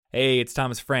Hey, it's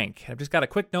Thomas Frank. I've just got a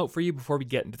quick note for you before we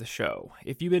get into the show.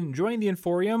 If you've been enjoying the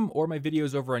Inforium or my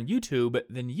videos over on YouTube,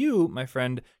 then you, my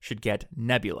friend, should get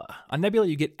Nebula. On Nebula,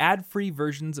 you get ad-free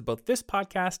versions of both this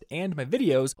podcast and my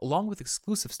videos, along with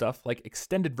exclusive stuff like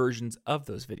extended versions of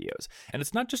those videos. And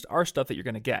it's not just our stuff that you're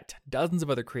going to get. Dozens of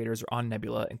other creators are on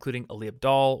Nebula, including Ali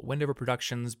Abdaal, Wendover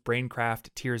Productions,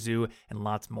 Braincraft, Tierzoo, and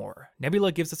lots more.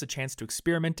 Nebula gives us a chance to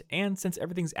experiment, and since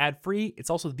everything's ad-free, it's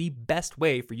also the best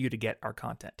way for you to get our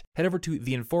content. Head over to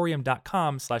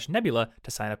theinforium.com/nebula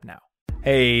to sign up now.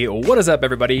 Hey, what is up,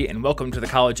 everybody, and welcome to the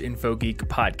College Info Geek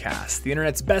podcast, the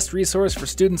internet's best resource for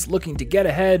students looking to get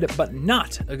ahead, but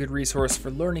not a good resource for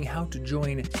learning how to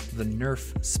join the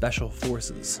NERF Special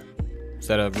Forces. Is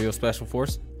that a real special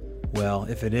force? Well,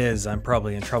 if it is, I'm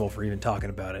probably in trouble for even talking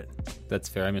about it. That's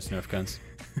fair. I miss Nerf guns.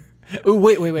 Oh,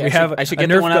 wait. I should get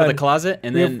the one out of the closet,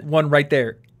 and we then have one right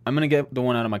there. I'm going to get the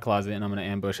one out of my closet, and I'm going to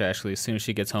ambush Ashley as soon as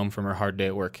she gets home from her hard day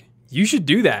at work. You should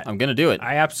do that. I'm going to do it.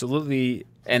 I absolutely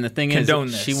And the thing condone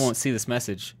is, this. she won't see this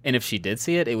message. And if she did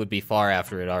see it, it would be far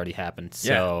after it already happened.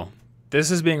 So,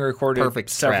 This is being recorded Perfect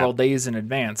several trap. days in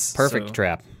advance. perfect so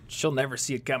trap. She'll never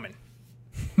see it coming.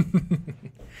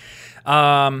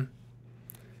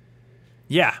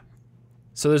 Yeah.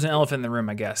 So there's an elephant in the room,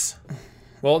 I guess.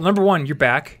 Well, number one, you're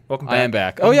back. Welcome back. I am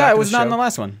back. Welcome Oh, yeah, back I to was not in show. the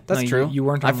last one. That's No, true. you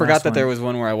weren't on I the forgot last that there one. was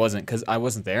one where I wasn't, because I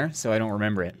wasn't there, so I don't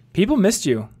remember it. People missed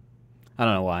you. I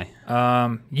don't know why.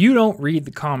 You don't read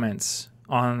the comments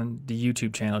on the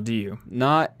YouTube channel, do you?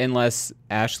 Not unless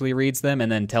Ashley reads them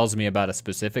and then tells me about a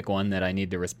specific one that I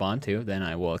need to respond to. Then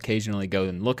I will occasionally go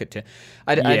and look at it.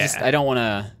 I don't want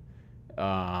to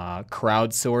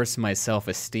crowdsource my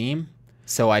self-esteem,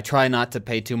 so I try not to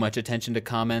pay too much attention to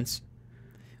comments.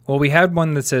 Well, we had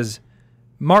one that says,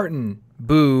 Martin,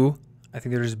 boo. I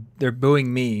think they're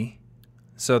booing me.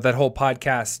 So that whole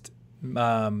podcast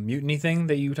mutiny thing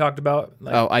that you talked about.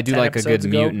 I do 10 like a good episodes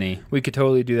ago, mutiny. We could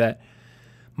totally do that.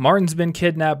 Martin's been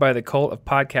kidnapped by the cult of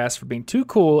podcasts for being too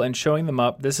cool and showing them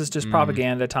up. This is just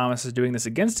propaganda. Thomas is doing this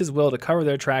against his will to cover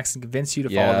their tracks and convince you to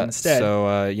follow them instead.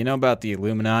 So you know about the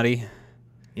Illuminati?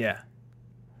 Yeah.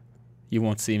 You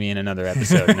won't see me in another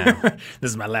episode now. This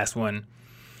is my last one.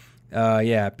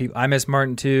 Yeah, I miss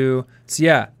Martin too. So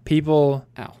yeah, people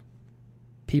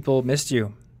missed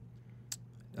you.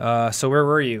 So where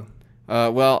were you?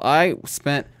 Well, I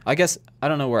guess, I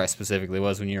don't know where I specifically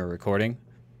was when you were recording.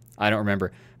 I don't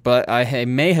remember. But I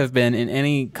may have been in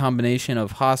any combination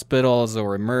of hospitals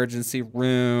or emergency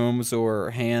rooms or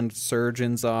hand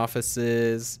surgeons'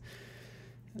 offices.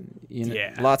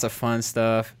 Lots of fun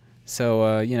stuff.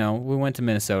 So, we went to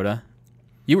Minnesota.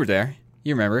 You were there.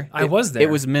 You remember. I was there. It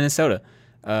was Minnesota.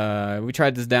 We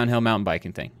tried this downhill mountain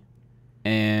biking thing.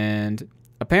 And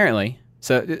apparently,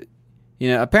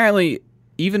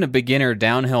 even a beginner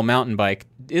downhill mountain bike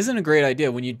isn't a great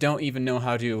idea when you don't even know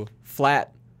how to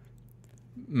flat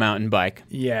mountain bike.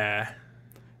 Yeah.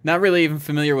 Not really even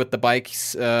familiar with the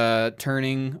bike's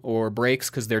turning or brakes,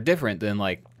 because they're different than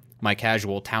like my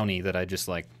casual townie that I just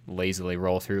like lazily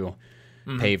roll through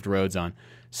paved roads on.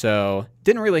 So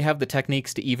didn't really have the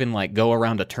techniques to even like go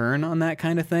around a turn on that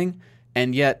kind of thing.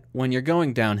 And yet when you're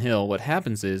going downhill, what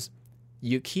happens is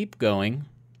you keep going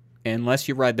unless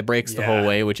you ride the brakes the whole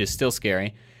way, which is still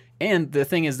scary. And the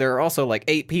thing is, there are also like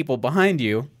 8 people behind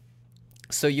you.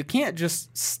 So you can't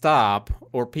just stop,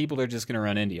 or people are just going to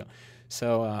run into you.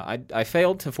 So I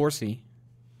failed to foresee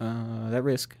that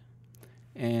risk.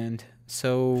 And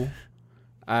so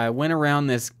I went around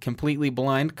this completely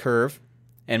blind curve,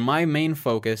 and my main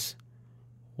focus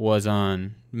was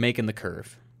on making the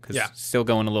curve. Because still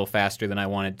going a little faster than I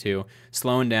wanted to,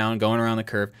 slowing down, going around the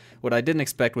curve. What I didn't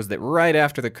expect was that right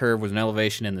after the curve was an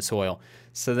elevation in the soil.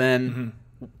 So then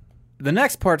the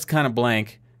next part's kind of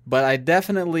blank, but I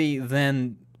definitely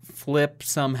then flip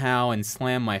somehow and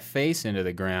slam my face into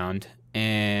the ground,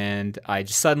 and I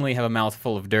just suddenly have a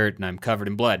mouthful of dirt and I'm covered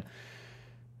in blood.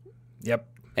 Yep.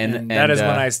 And that is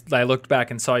when I looked back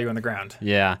and saw you on the ground.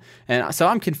 Yeah. And so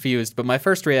I'm confused, but my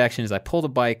first reaction is I pull the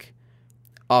bike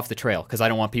off the trail, because I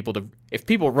don't want people to, if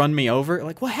people run me over,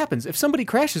 like what happens if somebody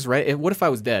crashes, right? What if I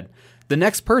was dead? The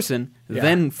next person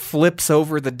then flips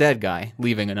over the dead guy,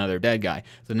 leaving another dead guy.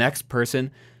 The next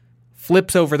person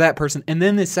flips over that person, and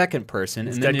then the second person.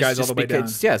 It's and then dead guys all the way down.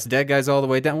 Yes, dead guys all the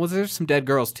way down. Well, there's some dead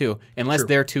girls too, unless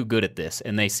they're too good at this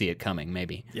and they see it coming,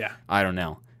 maybe. Yeah. I don't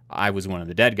know. I was one of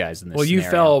the dead guys in this you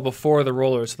scenario. fell before the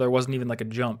roller, so there wasn't even like a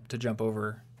jump to jump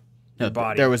over your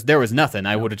body. There was nothing.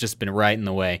 I would have just been right in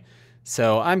the way.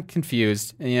 So I'm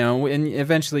confused, and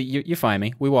eventually you find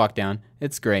me. We walk down.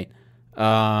 It's great.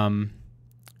 Let's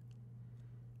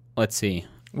see.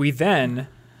 We then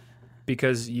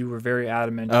because you were very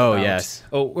adamant. Oh, about, yes.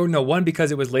 Oh, or no, one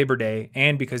because it was Labor Day,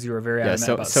 and because you were very adamant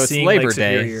about so it's seeing Labor Lake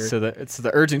Day, Superior. so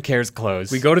the urgent care is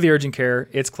closed. We go to the urgent care.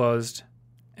 It's closed.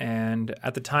 And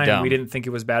at the time, Dumb. we didn't think it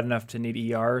was bad enough to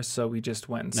need ER, so we just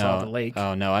went and saw the lake.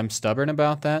 Oh no, I'm stubborn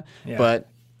about that. Yeah. But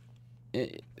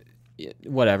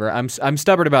whatever. I'm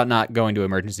stubborn about not going to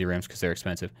emergency rooms because they're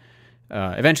expensive.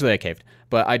 Eventually, I caved,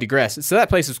 but I digress. So that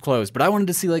place was closed, but I wanted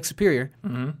to see Lake Superior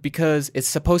because it's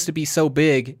supposed to be so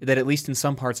big that at least in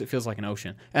some parts it feels like an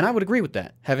ocean, and I would agree with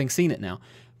that, having seen it now.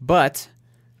 But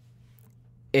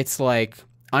it's like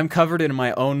I'm covered in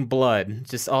my own blood,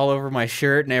 just all over my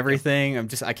shirt and everything.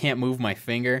 I can't move my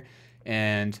finger,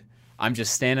 and I'm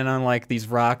just standing on like these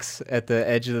rocks at the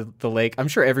edge of the lake. I'm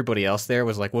sure everybody else there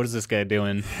was like, "What is this guy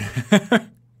doing?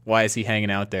 Why is he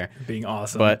hanging out there?" Being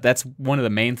awesome. But that's one of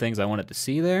the main things I wanted to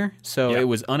see there. So Yeah. it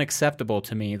was unacceptable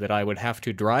to me that I would have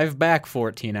to drive back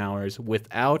 14 hours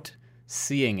without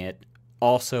seeing it,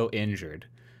 also injured.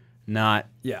 Not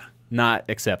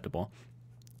acceptable.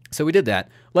 So we did that.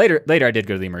 Later I did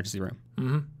go to the emergency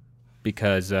room.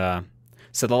 Because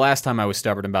so the last time I was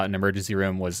stubborn about an emergency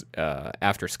room was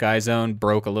after Sky Zone,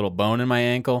 broke a little bone in my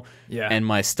ankle. Yeah. And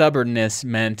my stubbornness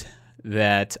meant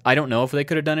that I don't know if they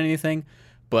could have done anything,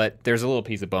 but there's a little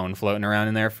piece of bone floating around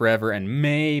in there forever, and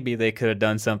maybe they could have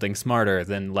done something smarter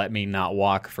than let me not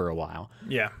walk for a while.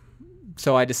 Yeah.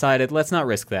 So I decided, let's not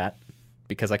risk that,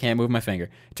 because I can't move my finger.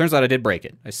 It turns out I did break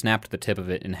it. I snapped the tip of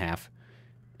it in half,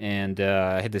 and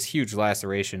I had this huge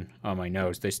laceration on my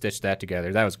nose. They stitched that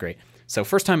together. That was great. So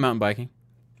first time mountain biking,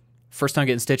 first time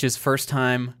getting stitches, first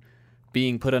time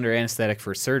being put under anesthetic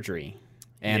for surgery,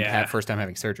 and first time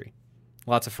having surgery.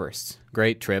 Lots of firsts.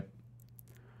 Great trip.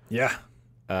 Yeah.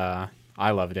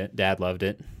 I loved it. Dad loved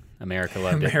it. America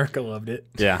loved it. America loved it.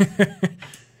 Yeah.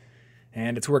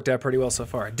 And it's worked out pretty well so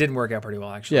far. It didn't work out pretty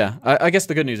well, actually. Yeah. I guess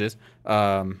the good news is,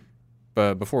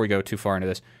 but before we go too far into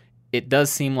this, it does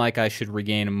seem like I should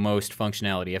regain most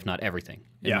functionality, if not everything,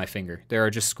 in my finger. There are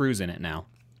just screws in it now.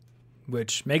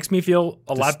 Which makes me feel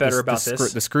a lot better about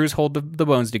this. The screws hold the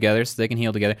bones together so they can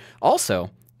heal together.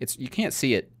 Also, you can't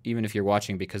see it even if you're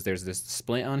watching because there's this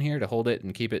splint on here to hold it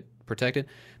and keep it protected.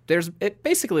 It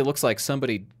basically looks like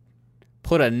somebody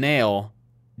put a nail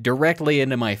directly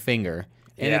into my finger.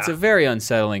 And it's a very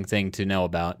unsettling thing to know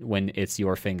about when it's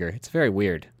your finger. It's very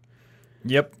weird.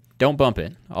 Yep. Don't bump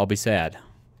it. I'll be sad.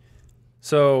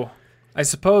 So I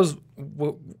suppose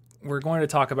what we're going to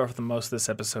talk about for the most of this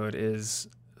episode is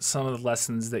some of the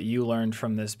lessons that you learned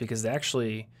from this, because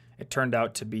actually it turned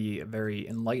out to be a very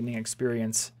enlightening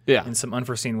experience in some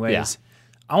unforeseen ways.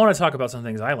 Yeah. I want to talk about some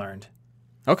things I learned.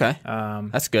 Okay.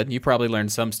 That's good. You probably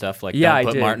learned some stuff like I don't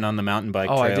put did. Martin on the mountain bike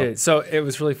trail. I did. So it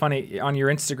was really funny. On your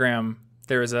Instagram,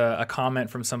 there was a comment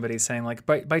from somebody saying, like,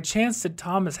 by chance, did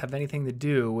Thomas have anything to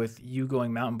do with you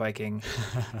going mountain biking?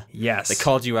 Yes. They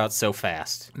called you out so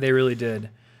fast. They really did.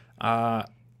 I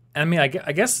mean, I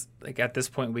guess like at this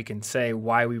point we can say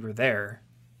why we were there,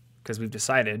 because we've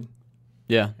decided.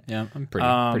 Yeah, I'm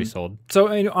pretty sold. So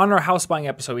on our house buying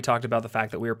episode, we talked about the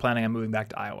fact that we were planning on moving back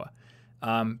to Iowa.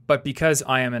 But because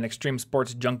I am an extreme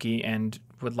sports junkie and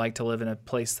would like to live in a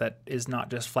place that is not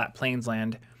just flat plains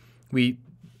land, we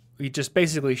just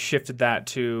basically shifted that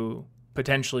to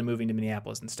potentially moving to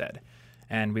Minneapolis instead.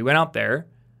 And we went out there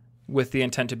with the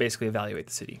intent to basically evaluate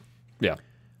the city. Yeah.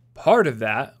 Part of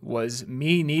that was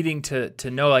me needing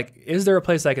to know, like, is there a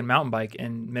place I can mountain bike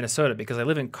in Minnesota? Because I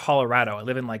live in Colorado. I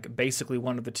live in, like, basically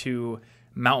one of the two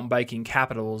mountain biking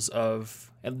capitals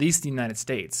of at least the United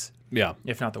States. Yeah.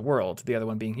 If not the world, the other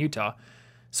one being Utah.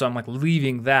 So I'm like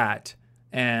leaving that.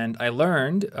 And I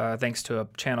learned, thanks to a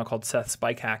channel called Seth's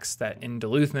Bike Hacks, that in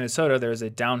Duluth, Minnesota, there's a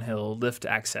downhill lift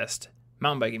accessed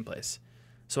mountain biking place.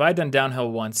 So I had done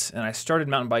downhill once, and I started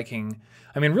mountain biking,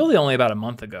 really only about a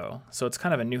month ago. So it's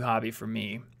kind of a new hobby for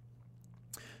me.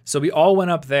 So we all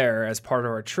went up there as part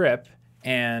of our trip,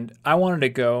 and I wanted to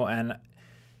go, and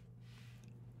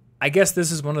I guess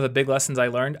this is one of the big lessons I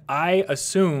learned. I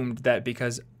assumed that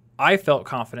because I felt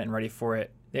confident and ready for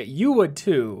it, that you would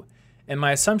too. And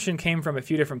my assumption came from a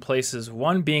few different places.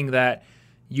 One being that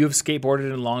you've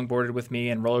skateboarded and longboarded with me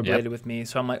and rollerbladed with me.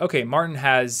 So I'm like, okay, Martin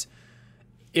has,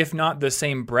 if not the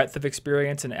same breadth of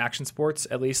experience in action sports,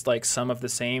 at least like some of the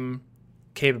same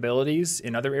capabilities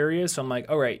in other areas. So I'm like,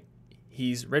 all right,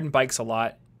 he's ridden bikes a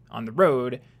lot on the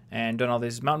road and done all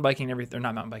this mountain biking and everything, or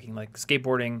not mountain biking, like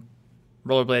skateboarding,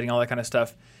 rollerblading, all that kind of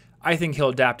stuff. I think he'll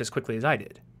adapt as quickly as I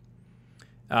did.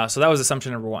 So that was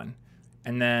assumption number one.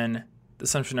 And then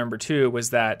assumption number two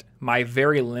was that my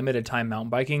very limited time mountain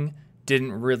biking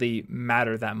didn't really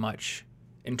matter that much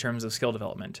in terms of skill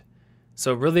development.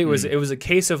 So really it was a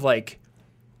case of like,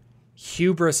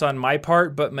 hubris on my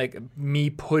part, but like me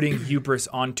putting hubris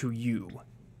onto you.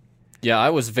 Yeah, I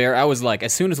was like,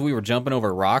 as soon as we were jumping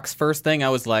over rocks, first thing I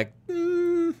was like,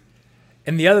 And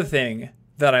the other thing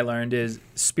that I learned is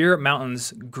Spirit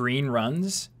Mountain's green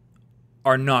runs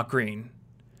are not green.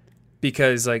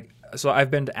 Because so I've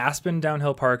been to Aspen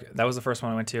Downhill Park. That was the first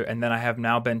one I went to. And then I have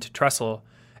now been to Trestle.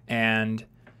 And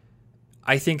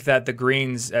I think that the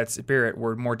greens at Spirit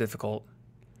were more difficult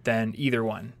than either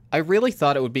one. I really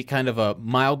thought it would be kind of a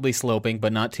mildly sloping,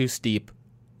 but not too steep,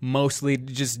 mostly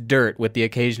just dirt with the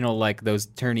occasional, like, those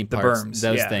turny parts, berms,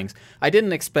 those yeah. things. I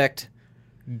didn't expect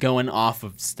going off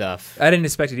of stuff I didn't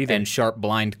expect it either. and sharp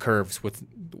blind curves with,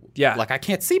 Yeah. like, I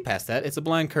can't see past that. It's a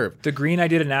blind curve. The green I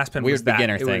did in Aspen Weird was that.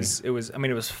 beginner It thing. was, I mean,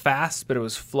 it was fast, but it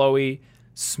was flowy,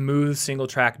 smooth, single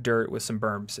track dirt with some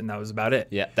berms, and that was about it.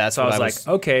 Yeah, that's So I what was I like, was-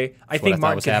 okay, I what I think thought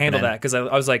Martin was can handle happening. that, because I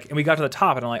was like, and we got to the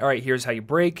top, and I'm like, all right, here's how you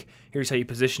brake, here's how you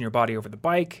position your body over the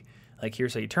bike, like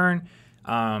here's how you turn.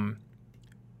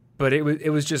 But it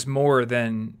was just more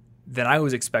than I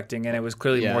was expecting, and it was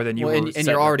clearly more than you were. and set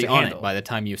you're up already to on handle. it by the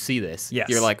time you see this. Yes.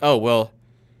 You're like, oh, well,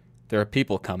 there are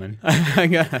people coming.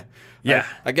 Yeah.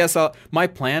 I guess my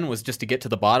plan was just to get to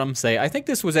the bottom, say, I think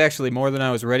this was actually more than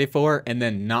I was ready for, and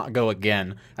then not go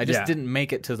again. I just Yeah. didn't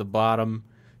make it to the bottom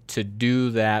to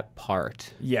do that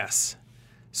part. Yes.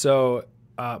 So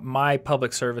my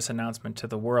public service announcement to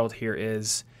the world here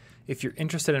is, if you're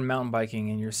interested in mountain biking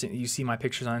and you see my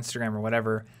pictures on Instagram or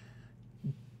whatever,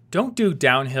 don't do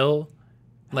downhill.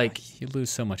 Like, You lose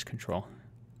so much control.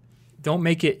 don't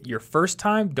make it your first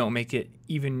time. Don't make it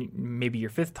even maybe your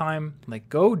fifth time. Like,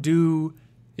 go do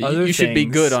other You should be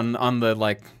things. good on the,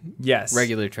 like, Yes.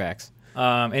 regular tracks.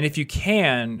 And if you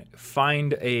can,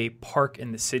 find a park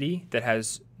in the city that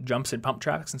has jumps and pump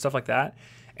tracks and stuff like that.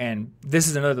 And this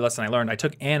is another lesson I learned. I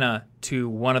took Anna to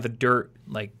one of the dirt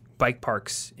bike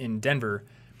parks in Denver,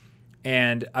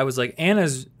 and I was like,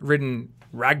 Anna's ridden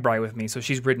Ragbri with me, so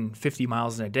she's ridden 50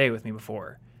 miles in a day with me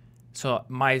before. So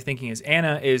my thinking is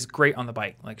Anna is great on the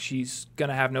bike. Like, she's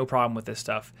gonna have no problem with this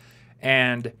stuff.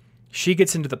 And she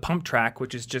gets into the pump track,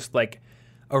 which is just like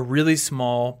a really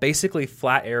small, basically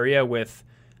flat area with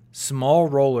small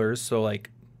rollers, so like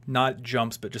not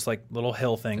jumps, but just like little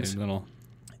hill things. Little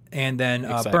And then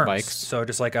Excite berms. bikes. So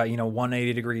just like a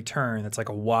 180-degree turn. That's like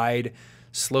a wide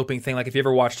sloping thing. Like if you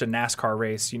ever watched a NASCAR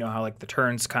race, you know how like the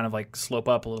turns kind of like slope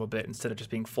up a little bit instead of just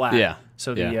being flat. Yeah.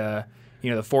 So Yeah.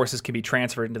 the forces can be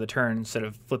transferred into the turn instead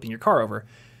of flipping your car over.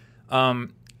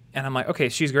 And I'm like, okay,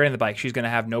 she's great on the bike. She's going to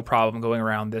have no problem going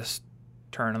around this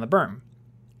turn on the berm.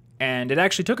 And it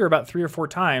actually took her about 3 or 4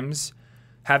 times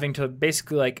having to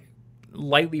basically like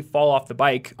lightly fall off the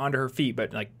bike onto her feet,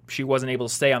 but like she wasn't able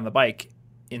to stay on the bike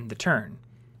in the turn.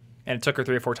 And it took her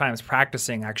 3 or 4 times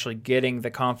practicing actually getting the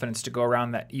confidence to go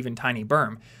around that even tiny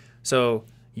berm. So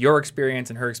your experience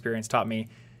and her experience taught me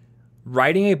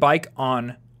riding a bike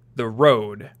on the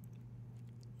road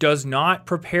does not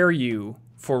prepare you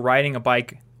for riding a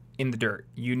bike in the dirt.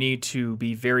 You need to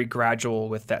be very gradual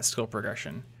with that skill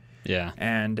progression. Yeah.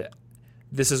 And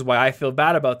this is why I feel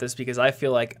bad about this, because I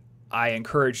feel like I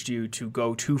encouraged you to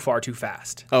go too far too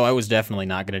fast. Oh, I was definitely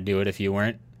not going to do it if you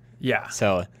weren't. Yeah.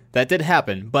 So that did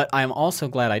happen, but I'm also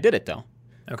glad I did it, though.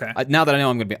 Okay. Now that I know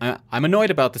I'm going to be, I'm annoyed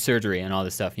about the surgery and all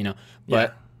this stuff, but Yeah.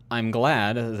 I'm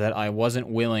glad that I wasn't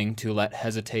willing to let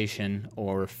hesitation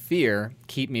or fear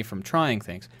keep me from trying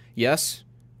things. Yes,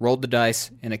 rolled the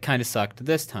dice, and it kind of sucked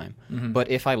this time. Mm-hmm. But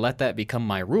if I let that become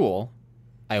my rule,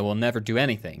 I will never do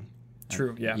anything.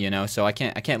 True. Yeah. So I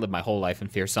can't live my whole life in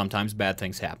fear. Sometimes bad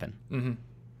things happen. Mm-hmm.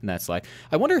 And that's life.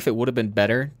 I wonder if it would have been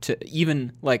better to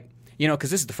even, because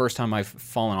this is the first time I've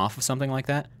fallen off of something like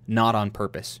that, not on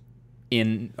purpose.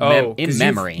 In 'cause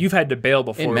memory. You've had to bail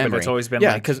before, in memory. but it's always been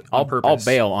because on I'll purpose.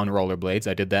 bail on rollerblades.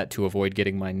 I did that to avoid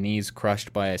getting my knees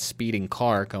crushed by a speeding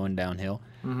car going downhill.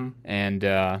 Mm-hmm.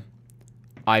 And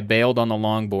I bailed on the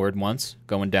longboard once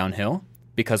going downhill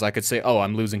because I could say, oh,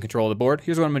 I'm losing control of the board.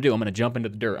 Here's what I'm going to do. I'm going to jump into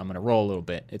the dirt. I'm going to roll a little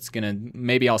bit.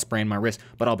 Maybe I'll sprain my wrist,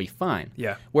 but I'll be fine.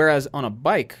 Yeah. Whereas on a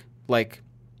bike,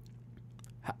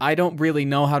 I don't really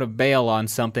know how to bail on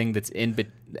something that's in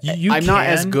between. You I'm not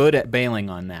as can- good at bailing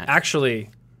on that. Actually,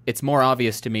 It's more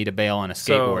obvious to me to bail on a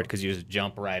So- skateboard because you just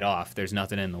jump right off. There's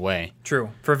nothing in the way.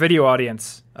 true. For video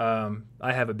audience, I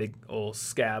have a big old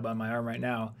scab on my arm right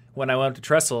now. When I went up to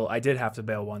Trestle, I did have to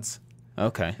bail once.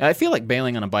 Okay. I feel like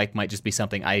bailing on a bike might just be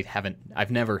something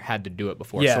I've never had to do it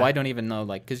before. Yeah. So I don't even know,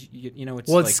 because, it's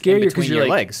Well, it's like scary in because between you're your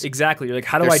like, legs. exactly. You're like,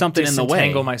 how do There's I something in the way.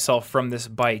 disentangle myself from this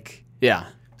bike? Yeah.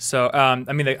 So,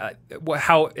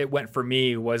 how it went for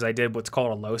me was I did what's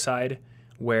called a low side,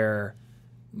 where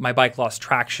my bike lost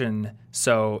traction,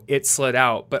 so it slid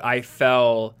out, but I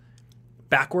fell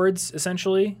backwards,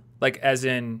 essentially. Like, as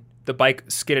in, the bike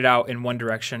skidded out in one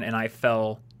direction, and I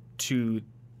fell to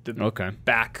the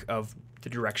back of the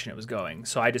direction it was going.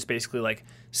 So I just basically, like,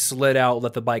 slid out,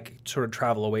 let the bike sort of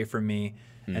travel away from me,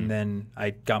 and then I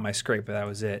got my scrape, but that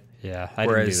was it. Yeah, I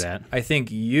didn't do that. I think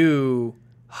you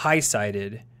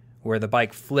high-sided, where the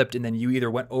bike flipped, and then you either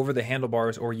went over the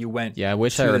handlebars or you went I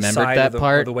wish to I the remembered side that of the,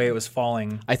 part. of the way it was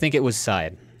falling. I think it was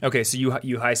side. Okay, so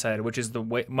you high-sided, which is the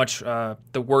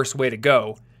worst way to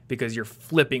go because you're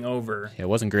flipping over. It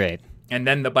wasn't great. And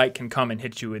then the bike can come and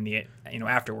hit you in the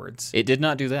afterwards. It did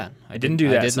not do that. I didn't do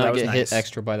that. I did so not that was get nice. hit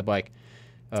extra by the bike.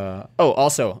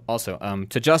 Also,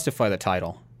 to justify the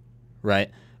title, right?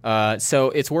 So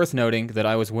it's worth noting that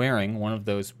I was wearing one of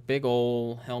those big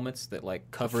old helmets that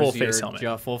like covers full face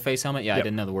helmet. Full face helmet. Yeah, Yep. I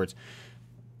didn't know the words.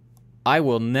 I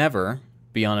will never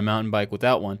be on a mountain bike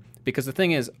without one because the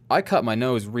thing is, I cut my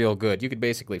nose real good. You could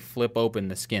basically flip open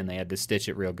the skin. They had to stitch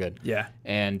it real good. Yeah.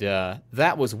 And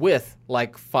that was with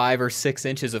like 5 or 6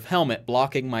 inches of helmet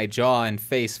blocking my jaw and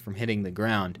face from hitting the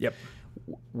ground. Yep.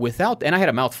 And I had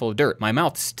a mouthful of dirt. My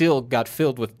mouth still got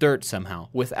filled with dirt somehow.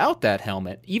 Without that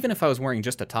helmet, even if I was wearing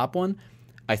just a top one,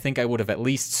 I think I would have at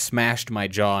least smashed my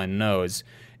jaw and nose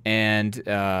and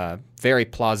very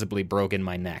plausibly broken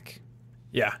my neck.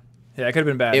 Yeah. Yeah, it could have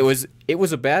been bad. It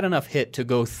was a bad enough hit to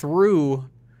go through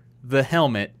the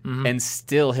helmet and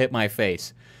still hit my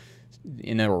face.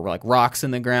 There were like rocks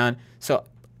in the ground. So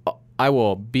I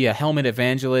will be a helmet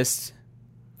evangelist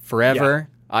forever.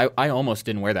 Yeah. I almost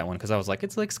didn't wear that one because I was like,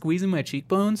 it's like squeezing my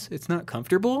cheekbones. It's not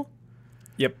comfortable.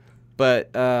 Yep. But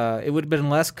it would have been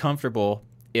less comfortable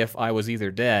if I was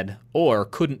either dead or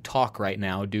couldn't talk right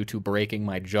now due to breaking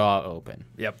my jaw open.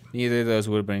 Yep. Neither of those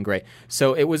would have been great.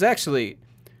 So it was actually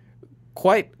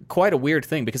quite a weird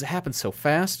thing because it happened so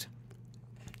fast.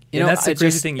 And that's the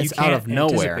crazy thing. You it's can't out of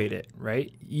nowhere. anticipate it,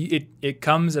 right? It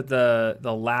comes at the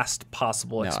last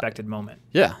possible expected moment.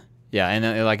 Yeah. Yeah,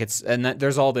 and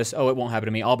there's all this, it won't happen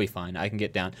to me, I'll be fine, I can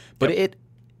get down. But it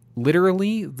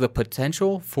literally, the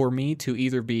potential for me to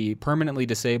either be permanently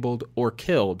disabled or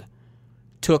killed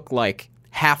took like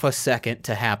half a second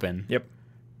to happen. Yep.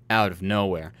 Out of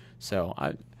nowhere. So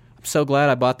I'm so glad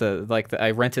I bought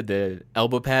I rented the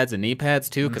elbow pads and knee pads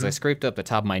too because I scraped up the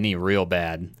top of my knee real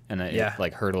bad and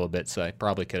it hurt a little bit, so I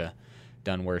probably could have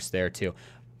done worse there too.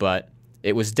 But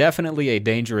it was definitely a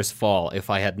dangerous fall. If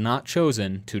I had not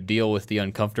chosen to deal with the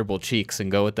uncomfortable cheeks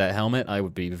and go with that helmet, I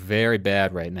would be very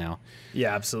bad right now.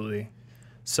 Yeah, absolutely.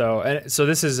 So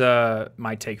this is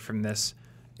my take from this.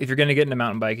 If you're going to get into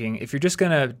mountain biking, if you're just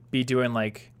going to be doing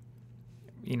like,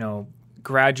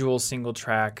 gradual single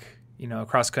track,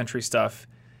 cross country stuff,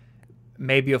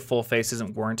 maybe a full face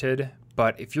isn't warranted.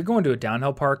 But if you're going to a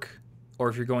downhill park or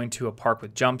if you're going to a park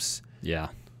with jumps,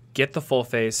 get the full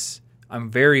face. I'm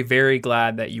very, very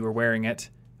glad that you were wearing it.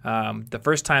 The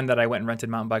first time that I went and rented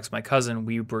mountain bikes with my cousin,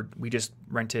 we just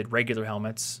rented regular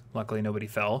helmets. Luckily, nobody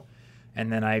fell.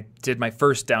 And then I did my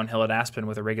first downhill at Aspen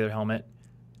with a regular helmet.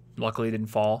 Luckily, didn't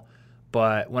fall.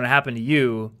 But when it happened to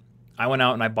you, I went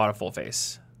out and I bought a full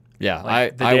face.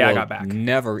 Yeah, the day I got back.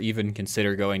 Never even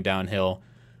consider going downhill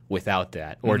without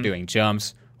that or doing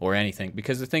jumps or anything.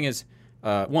 Because the thing is,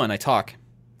 one, I talk.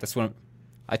 That's when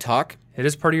I talk. It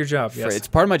is part of your job, yes. It's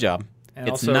part of my job. And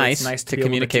it's also, nice to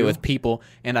communicate with people,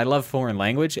 and I love foreign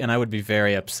language, and I would be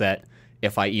very upset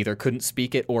if I either couldn't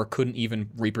speak it or couldn't even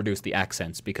reproduce the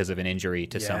accents because of an injury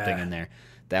to something in there.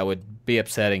 That would be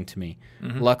upsetting to me.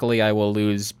 Luckily, I will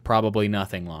lose probably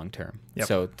nothing long term. Yep.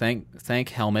 So thank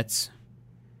helmets.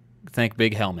 Thank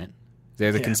Big Helmet.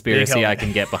 They're the conspiracy I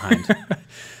can get behind.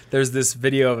 There's this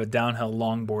video of a downhill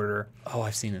longboarder. Oh,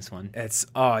 I've seen this one.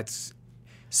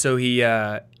 So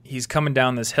he's coming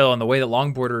down this hill, and the way that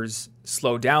longboarders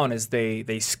slow down is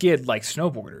they skid like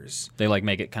snowboarders. They like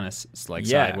make it kind of like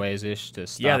sideways-ish to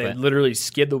stop it. Yeah, they literally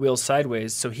skid the wheels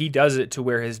sideways. So he does it to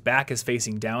where his back is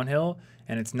facing downhill,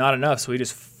 and it's not enough. So he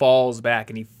just falls back,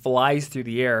 and he flies through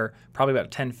the air, probably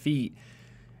about 10 feet,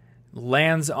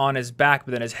 lands on his back,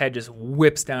 but then his head just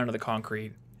whips down to the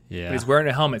concrete. Yeah. But he's wearing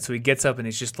a helmet, so he gets up and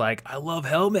he's just like, I love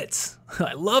helmets.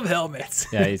 I love helmets.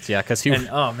 Because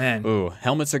oh, man. Ooh,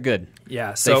 helmets are good.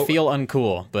 Yeah. So they feel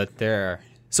uncool, but they're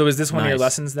So is this one nice. of your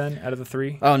lessons then, out of the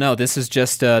 3? Oh, no, this is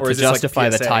just to justify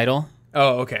the title.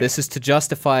 Oh, okay. This is to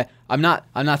justify. I'm not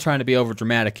trying to be over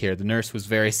dramatic here. The nurse was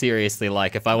very seriously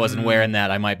like, if I wasn't wearing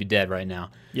that, I might be dead right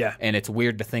now. Yeah. And it's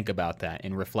weird to think about that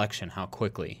in reflection, how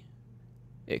quickly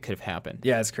it could have happened.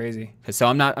 Yeah, it's crazy. So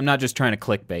I'm not just trying to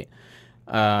clickbait.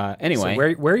 Anyway,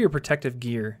 so wear your protective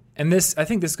gear, and I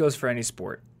think this goes for any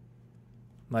sport.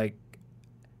 Like,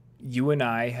 you and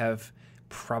I have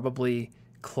probably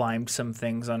climbed some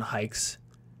things on hikes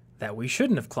that we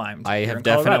shouldn't have climbed. I here have in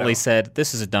definitely Colorado. said,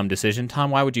 this is a dumb decision.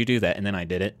 Tom, why would you do that? And then I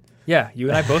did it. Yeah, you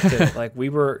and I both did it. Like we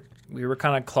were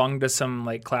kind of clung to some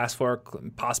like class 4,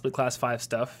 possibly class 5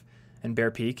 stuff in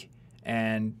Bear Peak,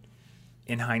 and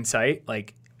in hindsight,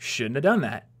 like shouldn't have done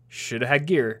that. Should have had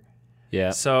gear.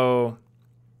 Yeah. So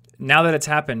now that it's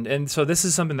happened, and so this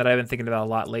is something that I've been thinking about a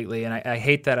lot lately, and I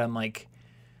hate that I'm like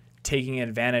taking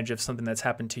advantage of something that's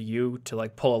happened to you to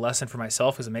like pull a lesson for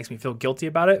myself because it makes me feel guilty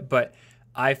about it. But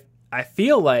I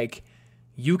feel like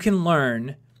you can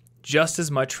learn just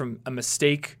as much from a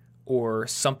mistake or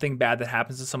something bad that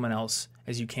happens to someone else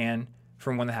as you can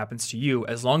from one that happens to you,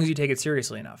 as long as you take it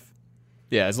seriously enough.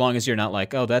 Yeah, as long as you're not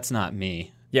like, oh, that's not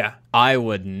me. Yeah. I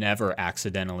would never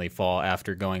accidentally fall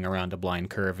after going around a blind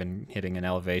curve and hitting an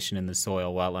elevation in the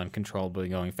soil while uncontrollably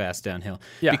going fast downhill.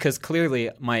 Yeah. Because clearly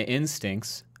my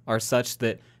instincts are such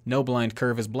that no blind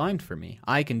curve is blind for me.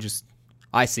 I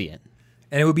see it.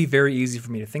 And it would be very easy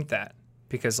for me to think that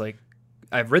because like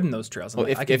I've ridden those trails. Well,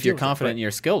 I can if you're deal with it, confident but- in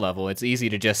your skill level, it's easy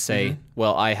to just say,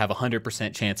 well, I have a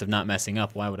 100% chance of not messing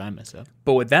up. Why would I mess up?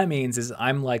 But what that means is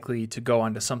I'm likely to go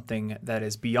onto something that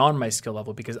is beyond my skill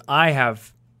level because I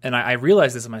have, and I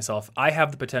realize this in myself, I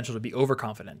have the potential to be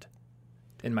overconfident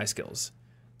in my skills.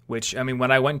 Which, I mean,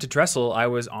 when I went into Trestle, I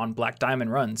was on Black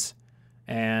Diamond runs.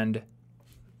 And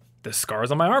the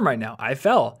scars on my arm right now, I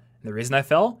fell. And the reason I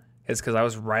fell is because I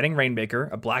was riding Rainmaker,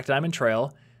 a Black Diamond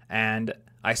trail, and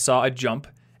I saw a jump,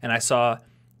 and I saw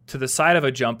to the side of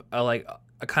a jump, a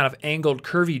kind of angled,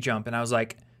 curvy jump. And I was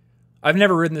like, I've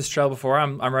never ridden this trail before.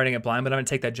 I'm riding it blind, but I'm going to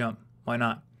take that jump. Why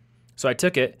not? So I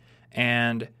took it,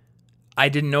 and I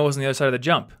didn't know it was on the other side of the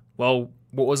jump. Well,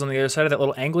 what was on the other side of that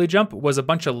little angly jump was a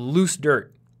bunch of loose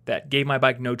dirt that gave my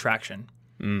bike no traction.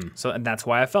 And that's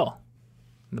why I fell.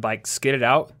 The bike skidded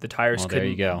out. The tires there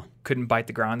you go. couldn't bite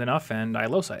the ground enough, and I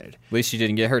low-sided. At least you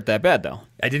didn't get hurt that bad, though.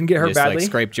 I didn't get hurt Just badly. like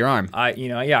scraped your arm.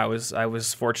 I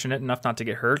was fortunate enough not to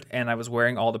get hurt, and I was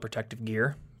wearing all the protective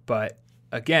gear. But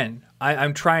again,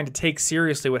 I'm trying to take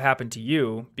seriously what happened to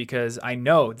you because I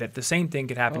know that the same thing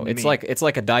could happen to It's me. it's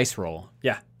like a dice roll.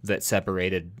 Yeah. That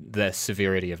separated the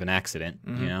severity of an accident,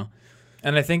 you know?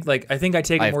 And I think I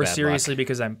take I it have more bad seriously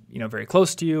because I'm very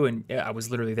close to you, and I was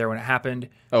literally there when it happened.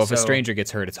 Oh, if So- a stranger gets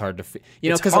hurt, it's hard to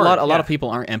It's because hard, a lot yeah. of people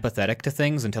aren't empathetic to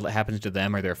things until it happens to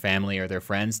them or their family or their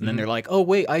friends, and then Mm-hmm. they're like, "Oh,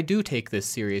 wait, I do take this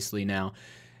seriously now."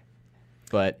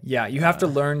 But Yeah, you have to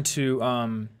learn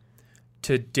to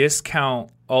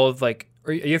discount all of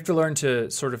or you have to learn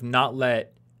to sort of not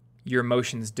let your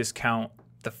emotions discount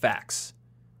the facts.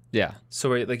 yeah,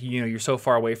 So you're so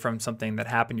far away from something that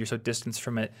happened, you're so distanced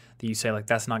from it that you say like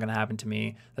that's not going to happen to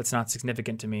me. That's not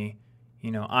significant to me.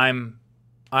 I'm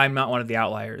not one of the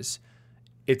outliers.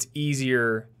 It's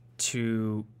easier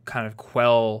to kind of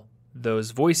quell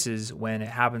those voices when it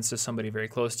happens to somebody very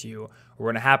close to you or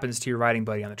when it happens to your riding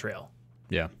buddy on the trail.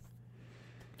 yeah,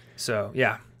 So,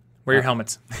 yeah, wear your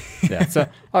helmets. yeah. So,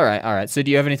 all right. So,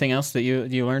 do you have anything else that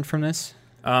you learned from this?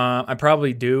 I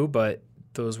probably do, but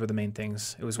those were the main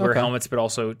things. It was wear Okay. helmets, but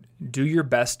also do your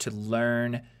best to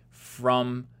learn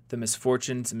from the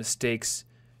misfortunes and mistakes,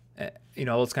 all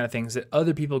those kind of things that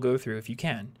other people go through if you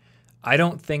can. I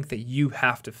don't think that you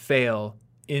have to fail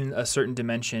in a certain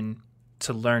dimension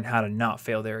to learn how to not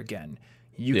fail there again.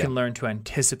 You Yeah. can learn to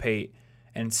anticipate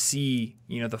and see,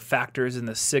 the factors and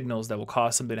the signals that will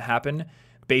cause something to happen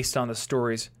based on the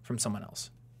stories from someone else.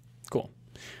 Cool.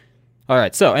 All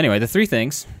right. So, anyway, the three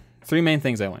main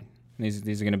things I learned.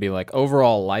 These are going to be like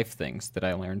overall life things that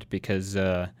I learned because,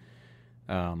 the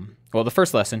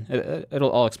first lesson,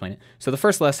 I'll explain it. So the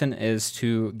first lesson is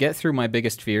to get through my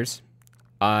biggest fears.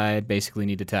 I basically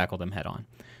need to tackle them head on.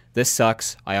 This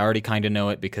sucks. I already kind of know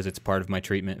it because it's part of my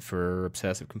treatment for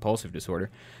obsessive compulsive disorder.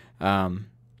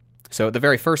 So the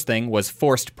very first thing was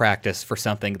forced practice for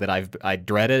something that I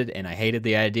dreaded and I hated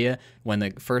the idea. When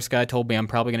the first guy told me I'm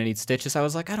probably going to need stitches, I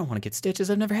was like, I don't want to get stitches.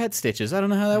 I've never had stitches. I don't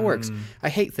know how that works. I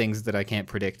hate things that I can't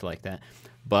predict like that.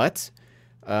 But,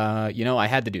 I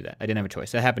had to do that. I didn't have a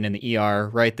choice. That happened in the ER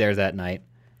right there that night.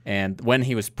 And when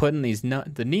he was putting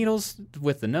the needles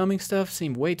with the numbing stuff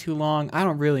seemed way too long. I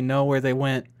don't really know where they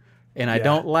went. And I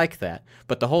don't like that.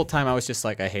 But the whole time I was just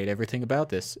like, I hate everything about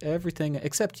this. Everything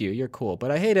except you. You're cool.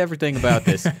 But I hate everything about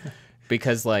this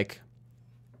because,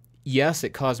 yes,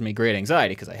 it caused me great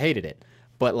anxiety because I hated it.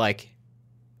 But,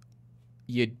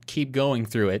 you keep going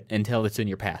through it until it's in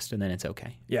your past, and then it's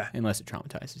okay. Yeah. Unless it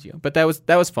traumatizes you. But that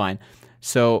was fine.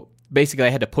 So, basically, I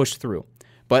had to push through.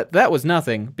 But that was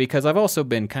nothing because I've also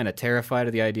been kind of terrified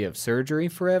of the idea of surgery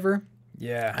forever.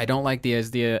 Yeah. I don't like the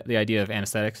idea of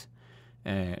anesthetics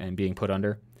and being put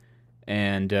under.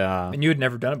 And And you had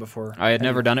never done it before. I had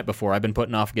never done it before. I've been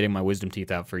putting off getting my wisdom teeth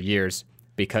out for years.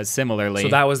 because similarly, So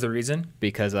that was the reason?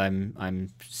 because I'm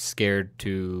scared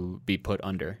to be put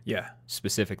under. Yeah.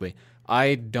 Specifically,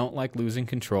 I don't like losing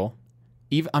control.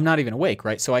 I'm not even awake,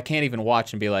 right? So I can't even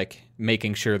watch and be like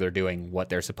making sure they're doing what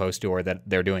they're supposed to or that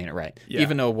they're doing it right. Yeah.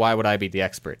 Even though why would I be the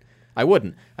expert? I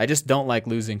wouldn't. I just don't like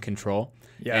losing control.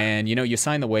 Yeah. And you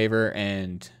sign the waiver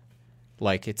and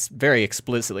like it's very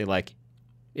explicitly like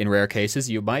in rare cases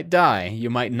you might die. You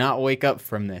might not wake up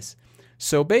from this.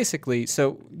 So basically,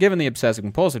 given the obsessive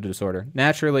compulsive disorder,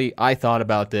 naturally I thought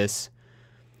about this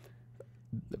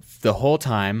the whole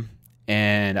time.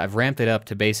 And I've ramped it up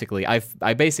to basically,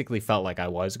 I basically felt like I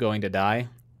was going to die.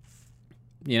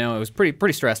 It was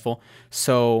pretty stressful.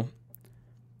 So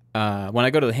when I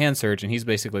go to the hand surgeon, he's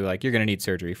basically like, "You're going to need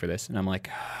surgery for this," and I'm like,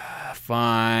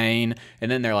 "Fine." And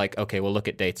then they're like, "Okay, we'll look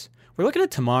at dates. We're looking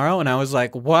at tomorrow," and I was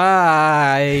like,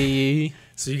 "Why?"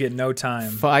 So you get no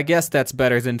time. I guess that's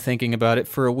better than thinking about it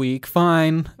for a week.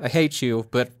 Fine, I hate you,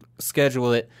 but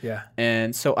schedule it. Yeah.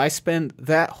 And so I spend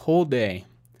that whole day.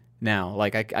 Now,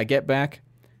 like I get back,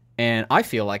 and I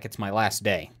feel like it's my last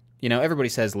day. Everybody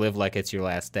says live like it's your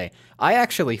last day. I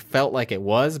actually felt like it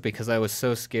was because I was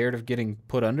so scared of getting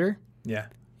put under. Yeah.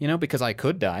 Because I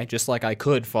could die, just like I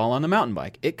could fall on the mountain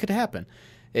bike. It could happen.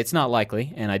 It's not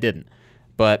likely, and I didn't.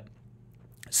 But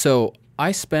so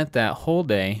I spent that whole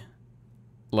day,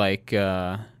 like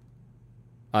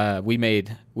we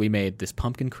made this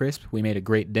pumpkin crisp. We made a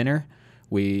great dinner.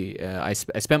 I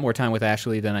spent more time with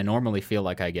Ashley than I normally feel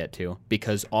like I get to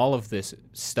because all of this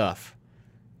stuff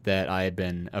that I had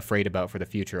been afraid about for the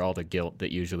future, all the guilt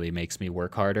that usually makes me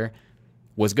work harder,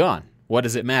 was gone. What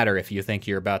does it matter if you think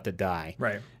you're about to die?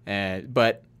 Right.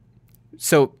 But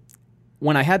so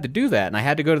when I had to do that and I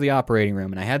had to go to the operating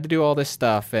room and I had to do all this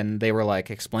stuff and they were like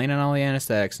explaining all the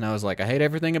anesthetics and I was like, I hate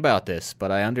everything about this,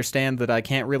 but I understand that I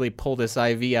can't really pull this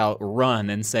IV out, run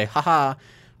and say, haha,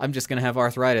 I'm just going to have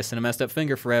arthritis and a messed up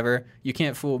finger forever. You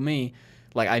can't fool me.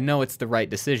 Like, I know it's the right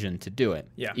decision to do it.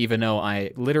 Yeah. Even though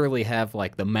I literally have,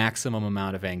 like, the maximum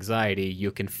amount of anxiety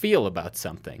you can feel about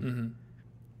something.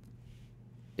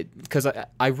 Because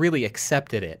I really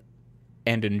accepted it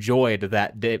and enjoyed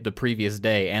that day, the previous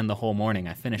day and the whole morning.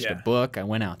 I finished a book. I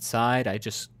went outside.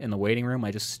 In the waiting room, I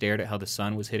just stared at how the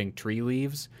sun was hitting tree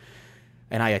leaves.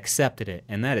 And I accepted it.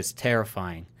 And that is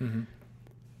terrifying. Mm-hmm.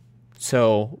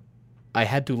 So I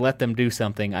had to let them do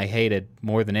something I hated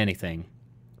more than anything.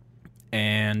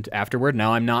 And afterward,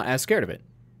 now I'm not as scared of it.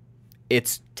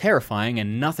 It's terrifying,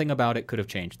 and nothing about it could have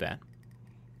changed that.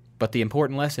 But the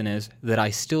important lesson is that I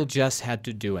still just had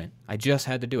to do it. I just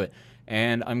had to do it.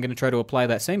 And I'm going to try to apply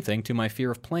that same thing to my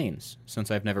fear of planes,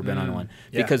 since I've never been on one.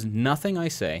 Yeah. Because nothing I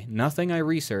say, nothing I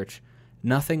research,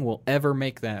 nothing will ever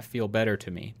make that feel better to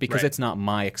me. Because it's not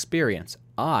my experience.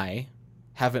 I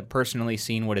haven't personally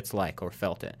seen what it's like or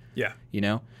felt it. Yeah.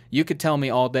 You could tell me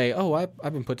all day, oh,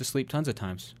 I've been put to sleep tons of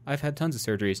times. I've had tons of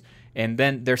surgeries. And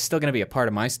then there's still going to be a part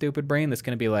of my stupid brain that's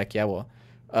going to be like, yeah, well,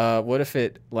 what if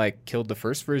it like killed the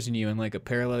first version of you and like a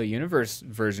parallel universe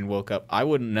version woke up? I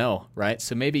wouldn't know, right?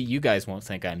 So maybe you guys won't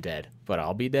think I'm dead, but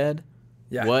I'll be dead.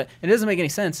 Yeah. What? It doesn't make any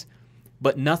sense.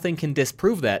 But nothing can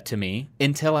disprove that to me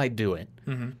until I do it.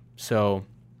 Mm-hmm. So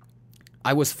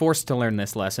I was forced to learn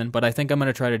this lesson, but I think I'm going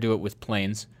to try to do it with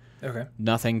planes. Okay.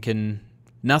 Nothing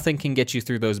can get you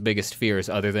through those biggest fears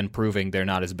other than proving they're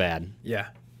not as bad. Yeah.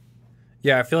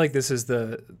 Yeah, I feel like this is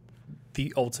the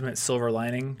ultimate silver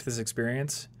lining to this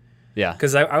experience. Yeah.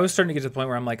 Because I was starting to get to the point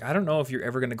where I'm like, I don't know if you're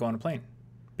ever going to go on a plane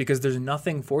because there's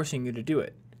nothing forcing you to do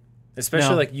it.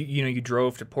 Especially like, you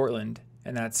drove to Portland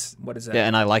and that's, what is that? Yeah,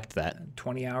 and I liked that.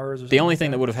 20 hours or something. The only thing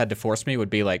that would have had to force me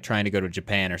would be like trying to go to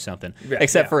Japan or something. Yeah,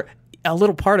 Except for a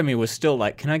little part of me was still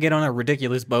like, can I get on a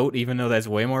ridiculous boat even though that's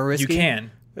way more risky? You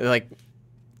can. Like,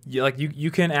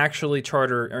 you can actually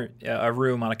charter a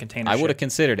room on a container ship. I would have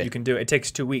considered it. You can do it. It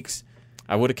takes 2 weeks.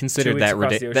 I would have considered that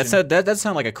ridiculous. That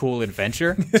sounds like a cool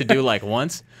adventure to do like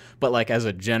once, but like as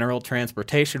a general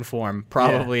transportation form,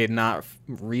 probably not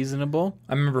reasonable.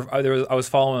 I remember I was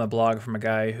following a blog from a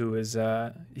guy who was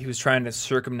he was trying to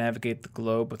circumnavigate the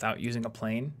globe without using a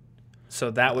plane. So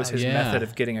that was his method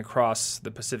of getting across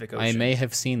the Pacific Ocean. I may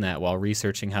have seen that while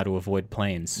researching how to avoid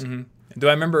planes. Mm-hmm. Do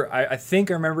I remember? I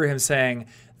think I remember him saying,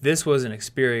 "This was an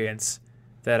experience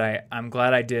that I'm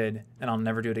glad I did, and I'll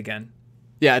never do it again."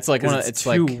 Yeah, it's like it's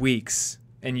 2 weeks,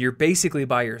 and you're basically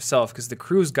by yourself because the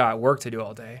crew's got work to do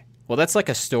all day. Well, that's like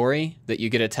a story that you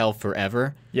get to tell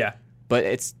forever. Yeah, but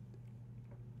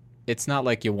it's not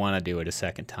like you want to do it a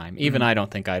second time. Even I don't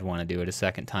think I'd want to do it a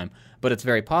second time. But it's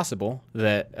very possible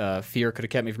that fear could have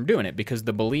kept me from doing it because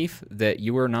the belief that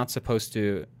you are not supposed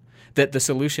to, that the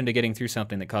solution to getting through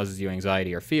something that causes you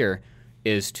anxiety or fear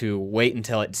is to wait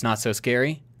until it's not so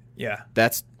scary. Yeah.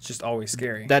 It's just always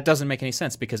scary. That doesn't make any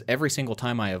sense because every single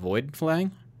time I avoid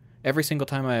flying, every single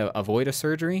time I avoid a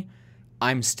surgery,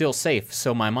 I'm still safe.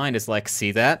 So my mind is like,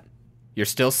 see that? You're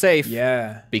still safe.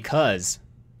 Yeah. Because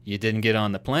you didn't get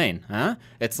on the plane, huh?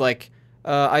 It's like,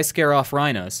 I scare off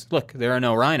rhinos. Look, there are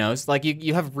no rhinos. Like,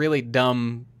 you have really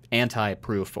dumb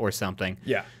anti-proof or something.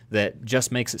 Yeah. That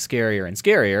just makes it scarier and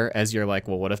scarier as you're like,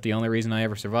 well, what if the only reason I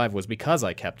ever survived was because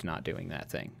I kept not doing that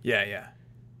thing? Yeah, yeah.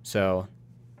 So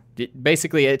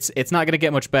basically, it's not going to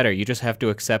get much better. You just have to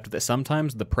accept that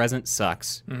sometimes the present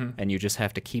sucks, and you just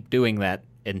have to keep doing that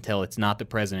until it's not the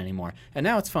present anymore. And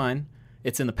now it's fine.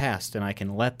 It's in the past, and I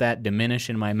can let that diminish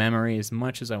in my memory as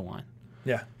much as I want.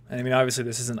 Yeah. And I mean, obviously,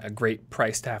 this isn't a great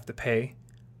price to have to pay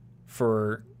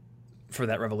for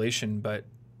that revelation, but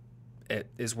it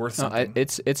is worth something.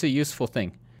 It's a useful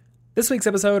thing. This week's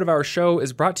episode of our show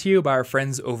is brought to you by our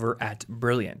friends over at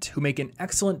Brilliant, who make an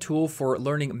excellent tool for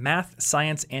learning math,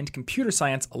 science, and computer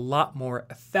science a lot more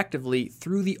effectively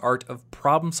through the art of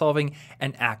problem solving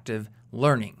and active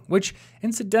learning, which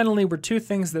incidentally were two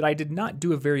things that I did not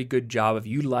do a very good job of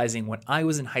utilizing when I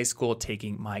was in high school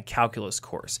taking my calculus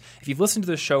course. If you've listened to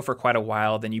this show for quite a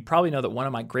while, then you probably know that one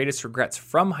of my greatest regrets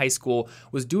from high school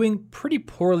was doing pretty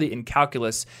poorly in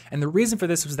calculus, and the reason for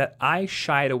this was that I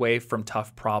shied away from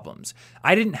tough problems.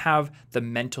 I didn't have the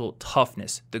mental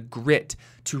toughness, the grit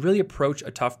to really approach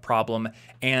a tough problem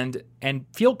and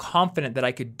feel confident that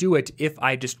I could do it if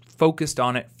I just focused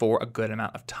on it for a good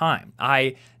amount of time.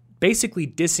 I basically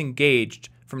disengaged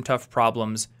from tough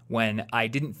problems when I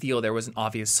didn't feel there was an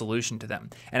obvious solution to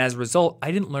them. And as a result, I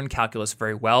didn't learn calculus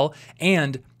very well,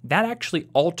 and that actually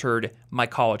altered my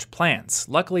college plans.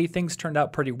 Luckily, things turned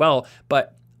out pretty well,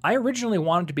 but I originally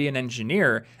wanted to be an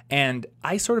engineer, and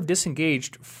I sort of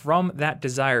disengaged from that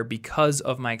desire because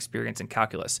of my experience in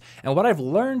calculus. And what I've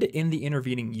learned in the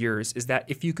intervening years is that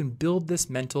if you can build this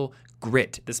mental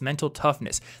grit, this mental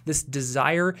toughness, this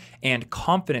desire and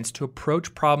confidence to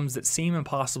approach problems that seem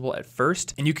impossible at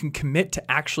first, and you can commit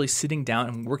to actually sitting down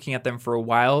and working at them for a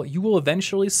while, you will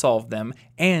eventually solve them,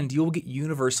 and you will get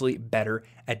universally better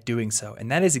at doing so.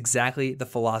 And that is exactly the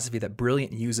philosophy that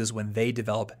Brilliant uses when they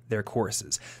develop their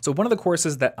courses. So one of the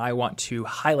courses that I want to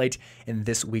highlight in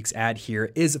this week's ad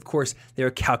here is, of course, their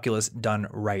Calculus Done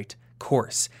Right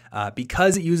course.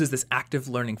 Because it uses this active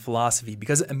learning philosophy,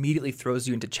 because it immediately throws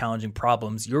you into challenging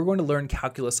problems, you're going to learn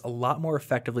calculus a lot more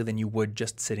effectively than you would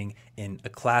just sitting in a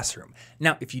classroom.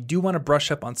 Now, if you do want to brush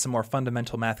up on some more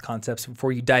fundamental math concepts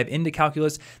before you dive into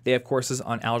calculus, they have courses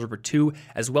on Algebra 2,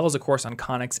 as well as a course on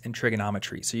conics and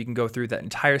trigonometry. So you can go through that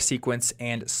entire sequence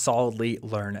and solidly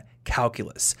learn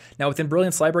calculus. Now, within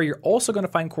Brilliant's library, you're also going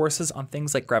to find courses on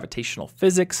things like gravitational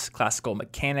physics, classical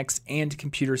mechanics, and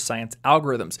computer science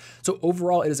algorithms. So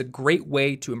overall, it is a great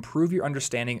way to improve your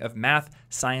understanding of math,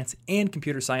 science, and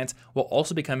computer science while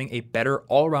also becoming a better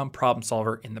all-around problem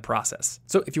solver in the process.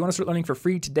 So if you want to start learning for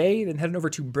free today, then head on over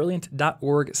to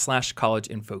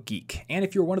brilliant.org/collegeinfogeek. And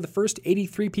if you're one of the first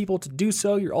 83 people to do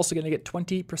so, you're also going to get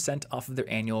 20% off of their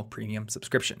annual premium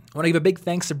subscription. I want to give a big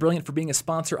thanks to Brilliant for being a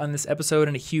sponsor on this episode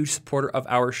and a huge supporter of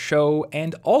our show,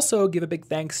 and also give a big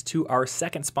thanks to our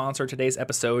second sponsor today's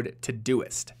episode,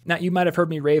 Todoist. Now, you might have heard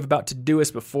me rave about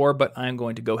Todoist before, but I'm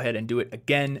going to go ahead and do it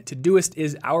again. Todoist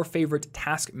is our favorite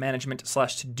task management /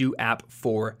 to-do app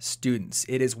for students.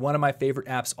 It is one of my favorite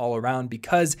apps all around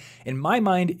because, in my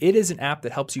mind, it is an app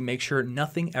that helps you make sure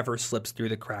nothing ever slips through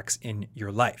the cracks in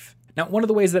your life. Now, one of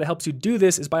the ways that it helps you do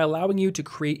this is by allowing you to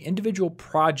create individual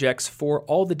projects for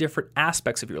all the different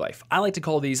aspects of your life. I like to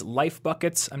call these life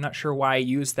buckets. I'm not sure why I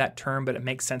use that term, but it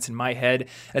makes sense in my head.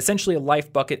 Essentially, a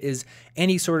life bucket is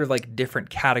any sort of like different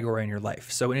category in your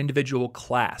life. So an individual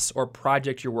class or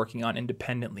project you're working on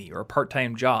independently or a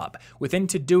part-time job. Within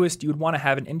Todoist, you would want to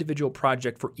have an individual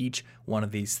project for each one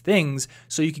of these things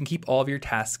so you can keep all of your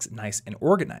tasks nice and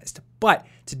organized. But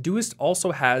Todoist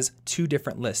also has two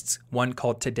different lists, one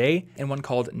called Today and one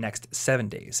called Next 7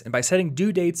 Days. And by setting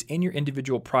due dates in your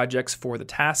individual projects for the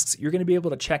tasks, you're going to be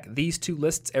able to check these two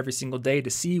lists every single day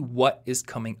to see what is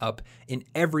coming up in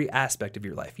every aspect of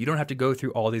your life. You don't have to go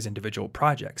through all these individual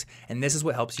projects. And this is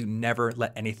what helps you never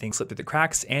let anything slip through the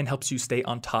cracks and helps you stay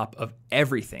on top of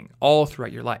everything all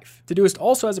throughout your life. Todoist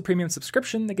also has a premium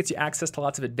subscription that gets you access to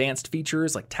lots of advanced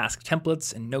features like task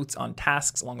templates and notes on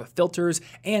tasks along with filters.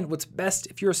 And what's best,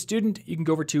 if you're a student, you can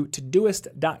go over to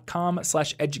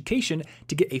todoist.com/education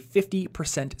to get a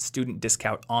 50% student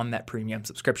discount on that premium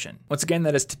subscription. Once again,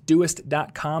 that is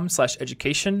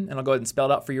todoist.com/education, and I'll go ahead and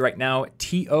spell it out for you right now,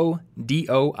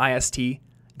 TODOIST.com/education.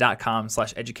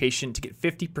 nebius.com/education to get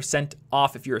 50%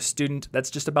 off if you're a student. That's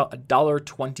just about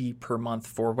 $1.20 per month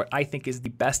for what I think is the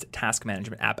best task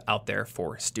management app out there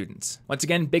for students. Once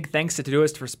again, big thanks to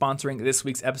Todoist for sponsoring this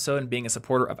week's episode and being a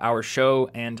supporter of our show,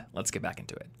 and let's get back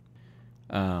into it.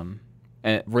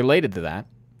 And related to that,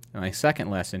 my second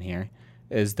lesson here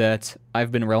is that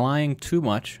I've been relying too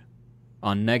much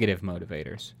on negative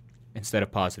motivators instead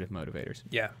of positive motivators.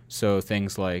 Yeah. So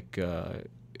things like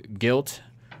guilt,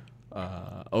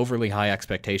 overly high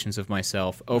expectations of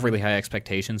myself, overly high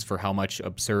expectations for how much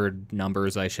absurd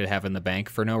numbers I should have in the bank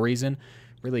for no reason.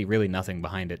 Really nothing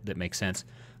behind it that makes sense.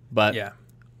 But Yeah.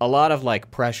 a lot of like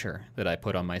pressure that I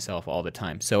put on myself all the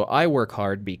time. So I work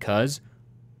hard because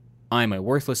I'm a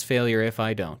worthless failure if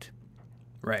I don't.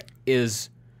 Right.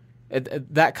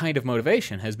 That kind of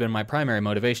motivation has been my primary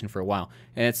motivation for a while.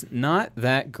 And it's not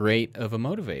that great of a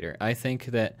motivator. I think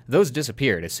that those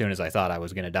disappeared as soon as I thought I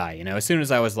was going to die. You know, as soon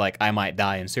as I was like, I might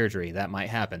die in surgery, that might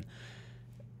happen,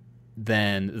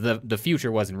 then the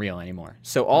future wasn't real anymore.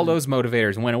 So all those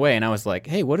motivators went away, and I was like,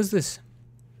 hey, what is this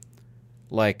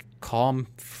like calm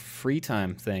free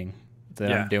time thing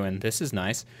that I'm doing? This is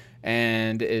nice.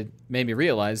 And it made me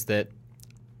realize that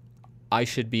I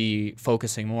should be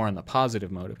focusing more on the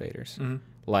positive motivators. Mm-hmm.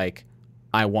 Like,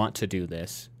 I want to do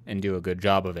this and do a good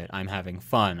job of it. I'm having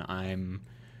fun. I'm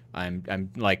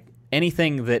like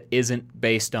anything that isn't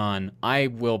based on I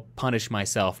will punish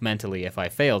myself mentally if I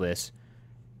fail this.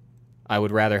 I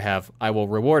would rather have I will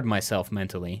reward myself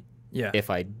mentally if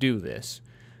I do this.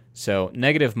 So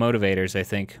negative motivators, I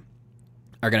think,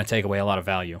 are going to take away a lot of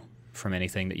value from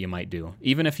anything that you might do,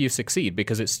 even if you succeed,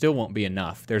 because it still won't be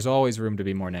enough. There's always room to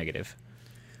be more negative.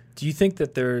 Do you think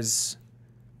that there's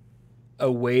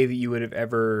a way that you would have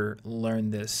ever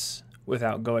learned this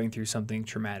without going through something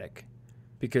traumatic?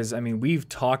 Because, I mean, we've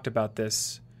talked about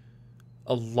this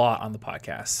a lot on the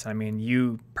podcast. I mean,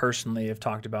 you personally have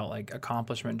talked about like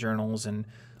accomplishment journals and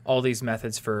all these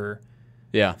methods for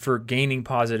gaining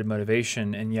positive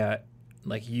motivation, and yet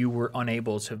like you were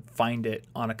unable to find it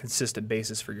on a consistent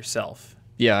basis for yourself.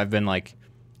 Yeah, I've been like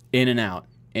in and out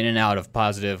of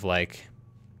positive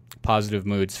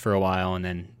moods for a while, and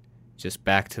then just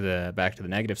back to the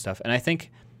negative stuff. And I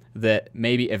think that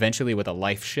maybe eventually with a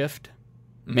life shift,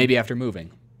 maybe after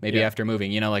moving,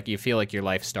 you know, like you feel like your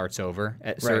life starts over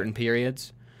at certain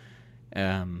periods.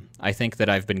 I think that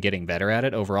I've been getting better at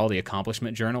it. Overall, the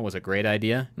accomplishment journal was a great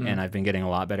idea, and I've been getting a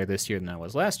lot better this year than I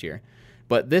was last year.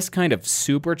 But this kind of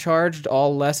supercharged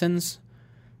all lessons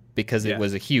because it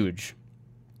was a huge.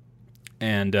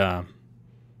 And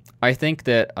I think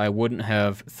that I wouldn't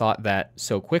have thought that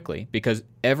so quickly, because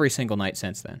every single night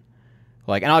since then,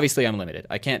 like, and obviously I'm limited.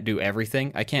 I can't do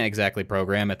everything. I can't exactly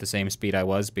program at the same speed I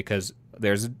was because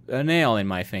there's a nail in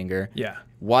my finger. Yeah.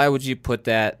 Why would you put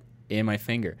that in my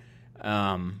finger?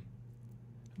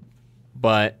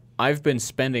 But I've been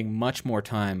spending much more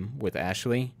time with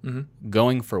Ashley,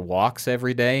 going for walks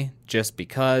every day just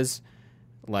because,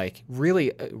 like,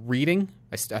 really reading.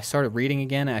 I started reading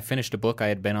again. I finished a book I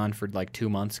had been on for like 2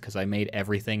 months because I made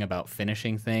everything about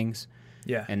finishing things.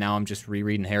 Yeah. And now I'm just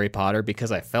rereading Harry Potter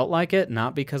because I felt like it,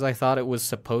 not because I thought it was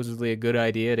supposedly a good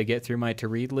idea to get through my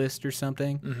to-read list or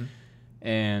something.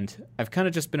 And I've kind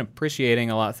of just been appreciating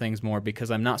a lot of things more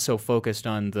because I'm not so focused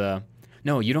on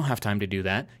no, you don't have time to do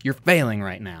that. You're failing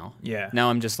right now. Yeah.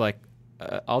 Now I'm just like,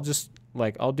 I'll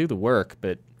do the work,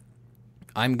 but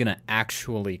I'm going to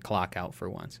actually clock out for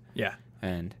once. Yeah.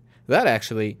 And that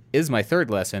actually is my third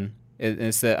lesson,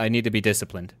 is that I need to be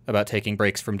disciplined about taking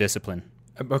breaks from discipline.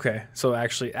 Okay. So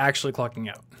actually clocking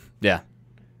out. Yeah.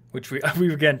 Which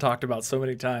we've again talked about so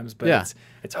many times, but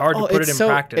it's hard to put it in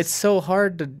practice. It's so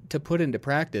hard to put into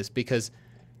practice because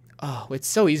it's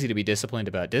so easy to be disciplined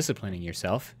about disciplining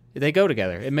yourself. They go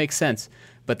together. It makes sense.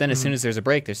 But then as soon as there's a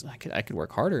break, I could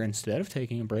work harder instead of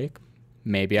taking a break.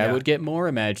 Maybe I would get more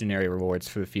imaginary rewards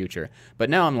for the future. But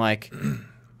now I'm like,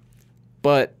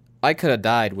 but I could have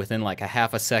died within like a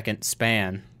half a second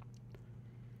span.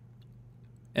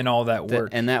 And all that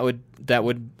work. And that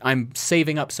would I'm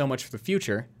saving up so much for the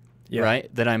future,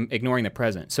 right? That I'm ignoring the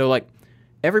present. So like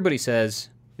everybody's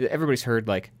heard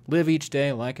like live each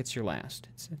day like it's your last.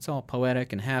 It's all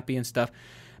poetic and happy and stuff.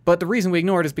 But the reason we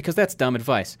ignore it is because that's dumb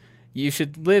advice. You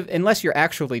should live, unless you're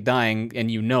actually dying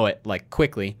and you know it like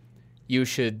quickly, you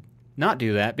should not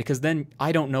do that, because then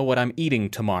I don't know what I'm eating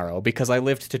tomorrow because I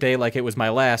lived today like it was my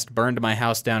last, burned my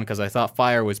house down because I thought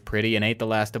fire was pretty and ate the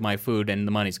last of my food and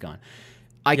the money's gone.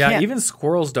 I can't. Even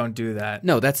squirrels don't do that.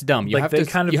 No, that's dumb. You have to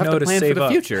plan for the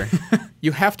future.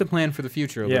 You have to plan for the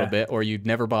future a little bit, or you'd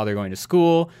never bother going to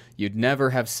school. You'd never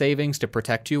have savings to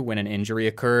protect you when an injury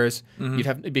occurs. You'd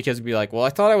have, because you'd be like, well, I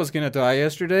thought I was going to die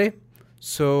yesterday.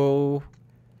 so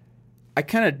I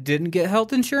kind of didn't get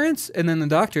health insurance, and then the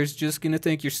doctor's just going to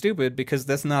think you're stupid because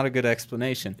that's not a good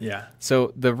explanation. Yeah.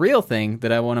 So the real thing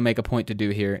that I want to make a point to do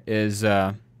here is,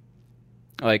 I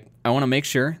want to make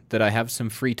sure that I have some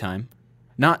free time.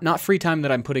 Not free time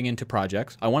that I'm putting into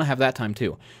projects. I want to have that time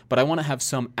too. But I want to have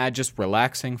some just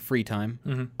relaxing free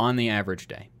time on the average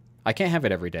day. I can't have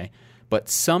it every day, but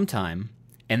sometime,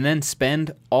 and then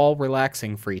spend all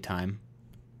relaxing free time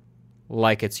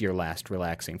like it's your last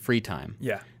relaxing free time.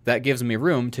 Yeah. That gives me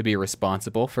room to be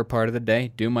responsible for part of the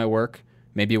day, do my work,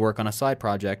 maybe work on a side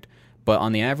project. But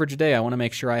on the average day, I want to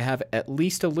make sure I have at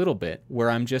least a little bit where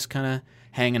I'm just kind of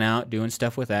hanging out, doing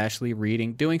stuff with Ashley,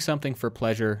 reading, doing something for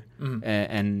pleasure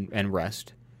and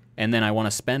rest. And then I want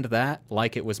to spend that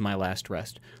like it was my last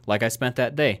rest, like I spent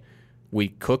that day. We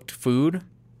cooked food.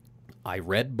 I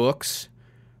read books.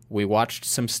 We watched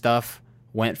some stuff,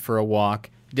 went for a walk,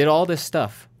 did all this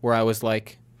stuff where I was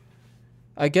like,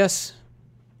 I guess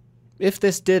if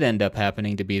this did end up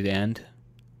happening to be the end,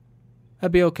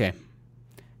 I'd be okay.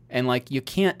 And, like, you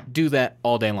can't do that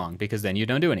all day long because then you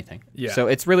don't do anything. Yeah. So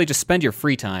it's really just spend your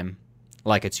free time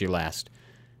like it's your last.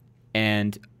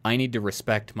 And I need to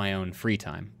respect my own free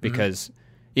time because,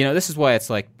 this is why it's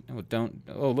like, look,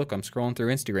 I'm scrolling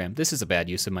through Instagram. This is a bad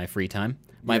use of my free time.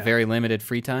 My very limited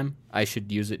free time, I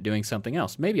should use it doing something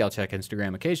else. Maybe I'll check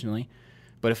Instagram occasionally.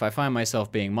 But if I find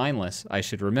myself being mindless, I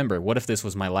should remember, what if this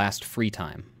was my last free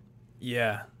time?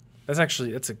 Yeah.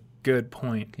 That's a good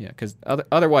point. Yeah, because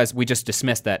otherwise we just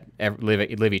dismiss that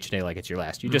live each day like it's your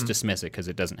last. You just dismiss it because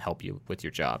it doesn't help you with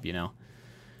your job,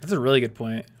 That's a really good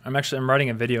point. I'm writing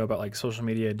a video about like social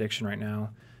media addiction right now,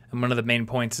 and one of the main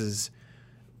points is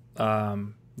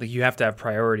you have to have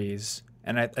priorities.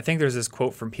 And I think there's this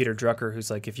quote from Peter Drucker who's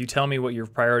like, if you tell me what your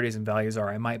priorities and values are,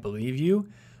 I might believe you,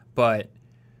 but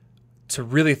to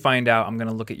really find out, I'm going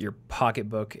to look at your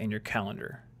pocketbook and your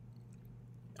calendar.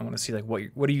 I want to see like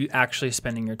what are you actually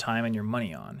spending your time and your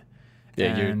money on?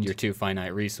 Yeah, your two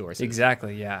finite resources.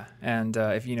 Exactly, yeah. And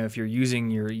if you're using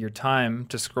your time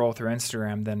to scroll through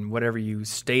Instagram, then whatever you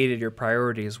stated your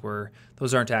priorities were,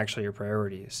 those aren't actually your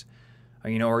priorities,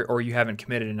 or you haven't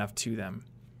committed enough to them.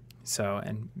 So,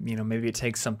 and maybe it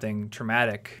takes something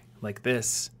traumatic like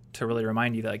this to really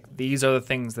remind you that like these are the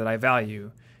things that I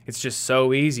value. It's just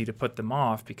so easy to put them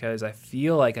off because I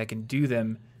feel like I can do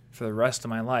them for the rest of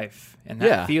my life, and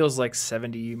that feels like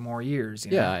 70 more years.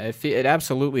 Yeah, it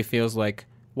absolutely feels like,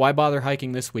 why bother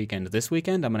hiking this weekend? This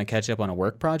weekend, I'm going to catch up on a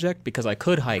work project because I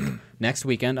could hike. Next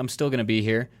weekend, I'm still going to be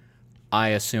here, I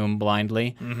assume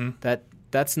blindly.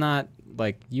 That's not,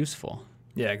 like, useful.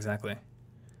 Yeah, exactly.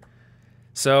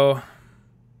 So,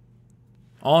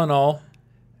 all in all,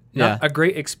 not a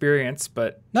great experience,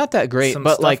 but not that great, some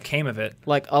but stuff like came of it.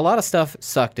 Like, a lot of stuff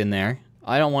sucked in there.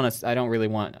 I don't really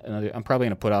want another. I'm probably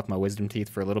going to put off my wisdom teeth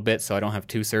for a little bit so I don't have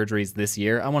 2 surgeries this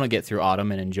year. I want to get through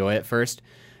autumn and enjoy it first.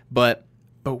 But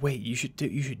wait, you should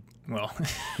well,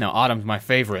 no, autumn's my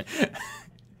favorite.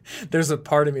 There's a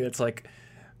part of me that's like,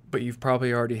 but you've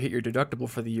probably already hit your deductible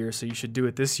for the year, so you should do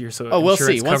it this year so we'll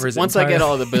see. Covers once I get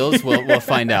all the bills, we'll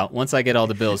find out. Once I get all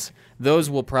the bills, those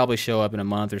will probably show up in a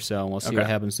month or so, and we'll see what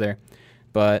happens there.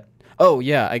 But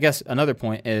I guess another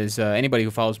point is anybody who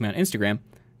follows me on Instagram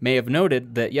may have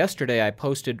noted that yesterday I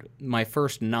posted my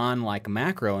first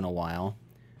macro in a while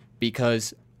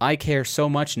because I care so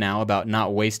much now about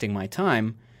not wasting my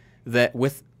time that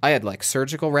I had like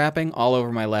surgical wrapping all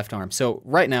over my left arm. So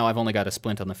right now I've only got a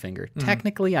splint on the finger.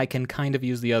 Technically I can kind of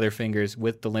use the other fingers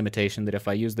with the limitation that if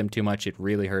I use them too much it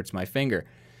really hurts my finger.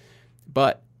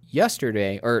 But not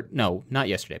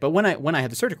yesterday, but when I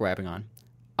had the surgical wrapping on,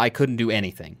 I couldn't do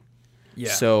anything.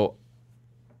 Yeah. So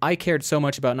I cared so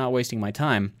much about not wasting my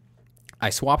time,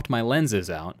 I swapped my lenses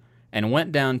out and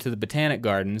went down to the Botanic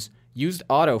Gardens, used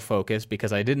autofocus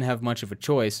because I didn't have much of a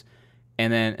choice,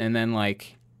 and then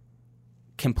like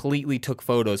completely took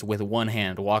photos with one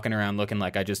hand, walking around looking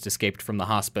like I just escaped from the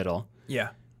hospital. Yeah.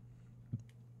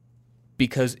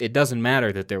 Because it doesn't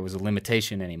matter that there was a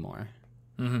limitation anymore.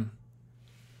 Mm-hmm.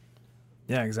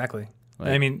 Yeah, exactly.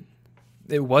 I mean,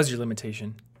 it was your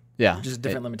limitation. Yeah. Just a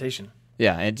different limitation.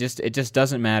 Yeah, it just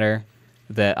doesn't matter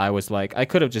that I was like, I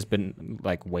could have just been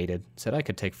like waited, said I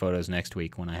could take photos next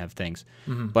week when I have things.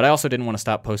 But I also didn't want to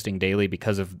stop posting daily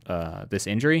because of this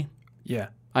injury. Yeah.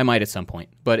 I might at some point,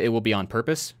 but it will be on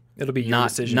purpose. It'll be your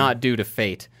decision. Not due to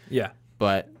fate. Yeah.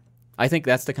 But I think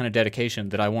that's the kind of dedication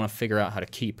that I want to figure out how to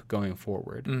keep going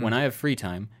forward. When I have free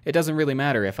time, it doesn't really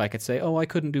matter if I could say, I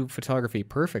couldn't do photography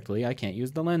perfectly. I can't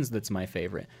use the lens that's my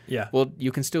favorite. Yeah. Well,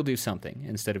 you can still do something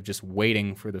instead of just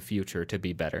waiting for the future to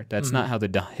be better. That's not how the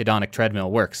hedonic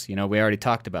treadmill works. We already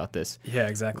talked about this. Yeah,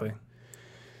 exactly.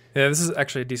 Yeah, this is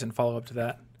actually a decent follow-up to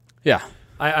that. Yeah.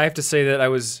 I have to say that I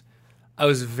was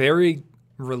very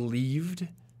relieved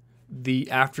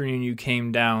the afternoon you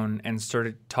came down and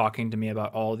started talking to me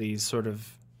about all these sort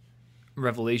of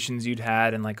revelations you'd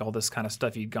had and like all this kind of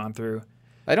stuff you'd gone through.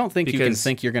 I don't think you can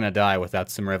think you're going to die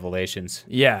without some revelations.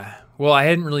 Yeah. Well, I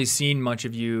hadn't really seen much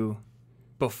of you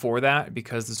before that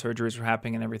because the surgeries were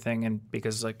happening and everything, and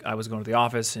because like I was going to the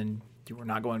office and you were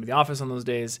not going to the office on those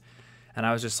days, and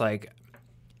I was just like,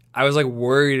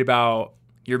 worried about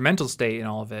your mental state and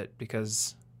all of it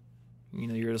because, you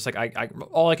know, you're just like, I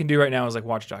all I can do right now is like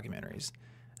watch documentaries,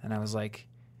 and I was like,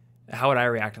 how would I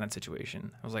react in that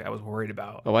situation? I was worried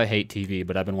about. Oh, I hate TV,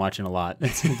 but I've been watching a lot.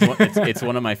 It's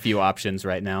one of my few options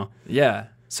right now. Yeah.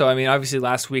 So, I mean, obviously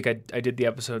last week I did the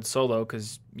episode solo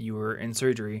because you were in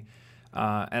surgery.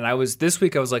 And this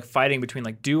week I was like fighting between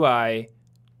like, do I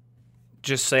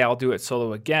just say I'll do it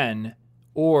solo again?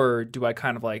 Or do I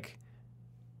kind of like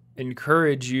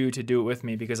encourage you to do it with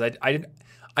me? Because I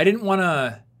didn't want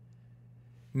to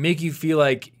make you feel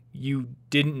like you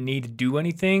didn't need to do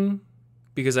anything,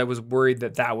 because I was worried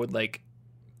that would like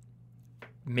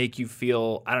make you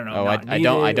feel, I don't know.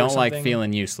 I don't like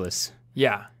feeling useless.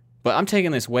 Yeah. But I'm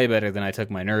taking this way better than I took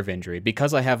my nerve injury.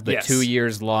 Because I have the 2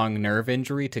 years long nerve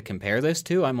injury to compare this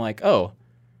to, I'm like, oh,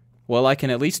 well, I can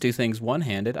at least do things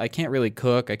one-handed. I can't really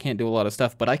cook. I can't do a lot of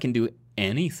stuff, but I can do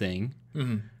anything.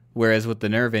 Mm-hmm. Whereas with the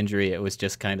nerve injury, it was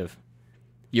just kind of,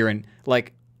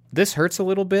 this hurts a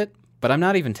little bit, but I'm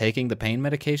not even taking the pain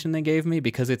medication they gave me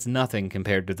because it's nothing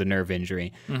compared to the nerve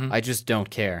injury. Mm-hmm. I just don't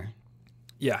care.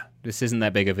 Yeah. This isn't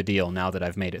that big of a deal now that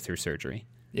I've made it through surgery.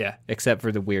 Yeah. Except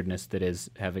for the weirdness that is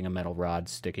having a metal rod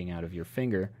sticking out of your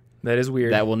finger. That is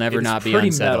weird. That will never not be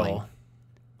unsettling. Metal,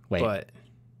 wait. But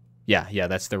yeah,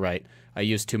 that's the right. I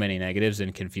used too many negatives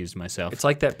and confused myself. It's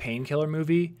like that Painkiller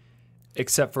movie,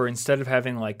 except for instead of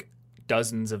having like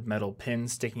dozens of metal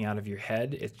pins sticking out of your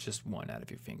head, it's just one out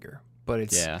of your finger. But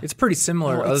it's pretty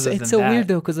similar. It's so weird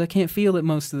though because I can't feel it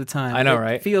most of the time. I know,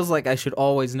 right? It feels like I should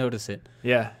always notice it.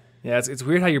 Yeah. It's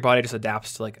weird how your body just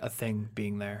adapts to like a thing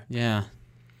being there. Yeah.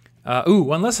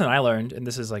 One lesson I learned, and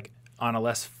this is like on a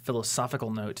less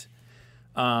philosophical note,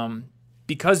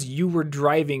 because you were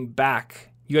driving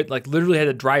back, you had like literally had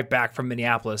to drive back from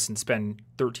Minneapolis and spend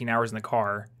 13 hours in the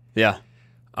car. Yeah.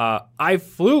 I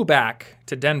flew back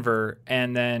to Denver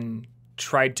and then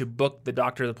tried to book the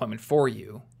doctor's appointment for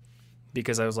you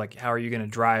because I was like, how are you going to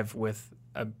drive with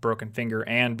a broken finger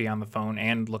and be on the phone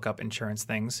and look up insurance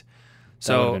things?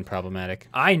 That would have been problematic.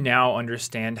 I now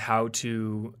understand how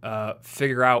to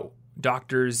figure out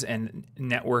doctors and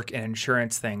network and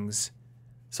insurance things.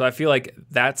 So I feel like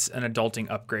that's an adulting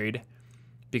upgrade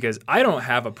because I don't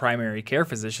have a primary care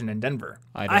physician in Denver.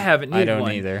 I haven't needed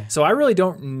one. Either. So I really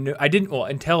don't know. I didn't,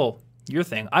 until your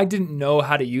thing, I didn't know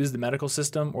how to use the medical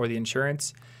system or the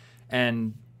insurance.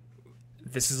 And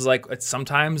this is like,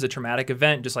 sometimes a traumatic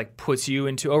event just like puts you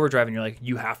into overdrive and you're like,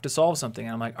 you have to solve something.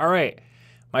 And I'm like, all right,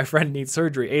 my friend needs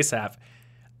surgery ASAP.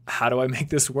 How do I make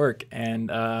this work? And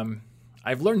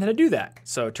I've learned how to do that.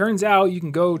 So it turns out you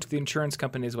can go to the insurance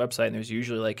company's website and there's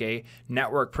usually like a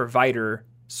network provider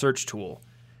search tool.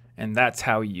 And that's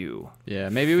how you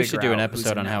maybe we should do an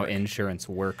episode on how insurance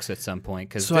works at some point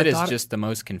because that is just the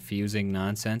most confusing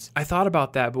nonsense. I thought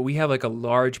about that, but we have like a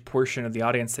large portion of the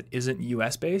audience that isn't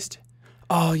U.S. based.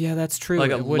 Oh, yeah, that's true.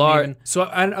 Like a large. So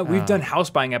we've done house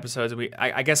buying episodes.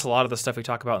 I guess a lot of the stuff we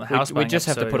talk about in the house buying we just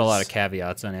have to put a lot of episodes.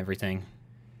 caveats on everything.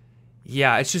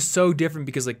 Yeah, it's just so different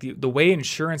because like the way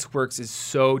insurance works is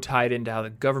so tied into how the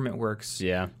government works.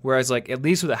 Yeah. Whereas like at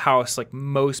least with a house, like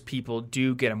most people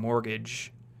do get a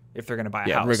mortgage if they're going to buy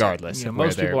a house. Regardless of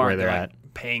most people aren't where they're like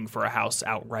paying for a house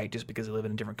outright just because they live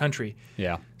in a different country.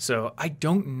 Yeah. So I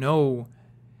don't know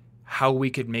how we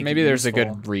could make maybe it there's useful. a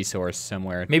good resource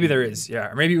somewhere. Maybe there is, yeah.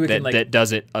 Or maybe we can like that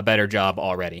does it a better job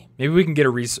already. Maybe we can get a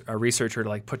researcher to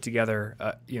like put together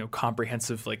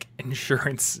comprehensive like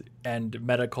insurance and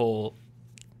medical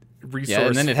resource. Yeah,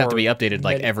 and then it'd have to be updated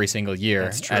like every single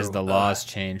year as the laws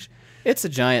change. It's a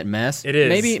giant mess. It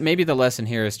is. Maybe the lesson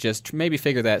here is just maybe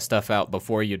figure that stuff out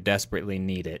before you desperately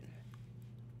need it.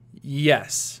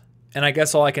 Yes. And I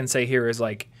guess all I can say here is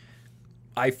like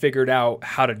I figured out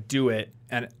how to do it,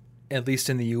 and at least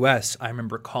in the US, I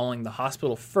remember calling the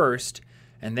hospital first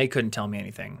and they couldn't tell me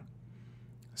anything.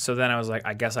 So then I was like,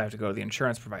 I guess I have to go to the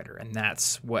insurance provider, and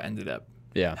that's what ended up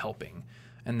helping.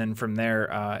 And then from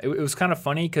there, it was kind of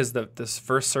funny because this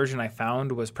first surgeon I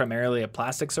found was primarily a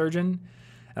plastic surgeon.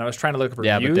 and I was trying to look up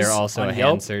reviews. Yeah, but they're also on a Yelp.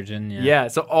 hand surgeon. Yeah,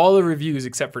 so all the reviews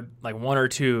except for like one or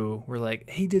two were like,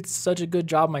 he did such a good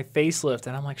job on my facelift.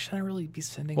 And I'm like, should I really be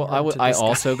sending Well, her to I this guy?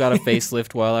 also got a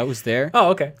facelift while I was there. Oh,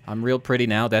 okay. I'm real pretty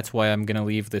now. That's why I'm going to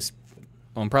leave this.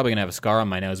 Well, I'm probably going to have a scar on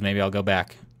my nose. Maybe I'll go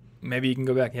back. Maybe you can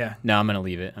go back, yeah. No, I'm going to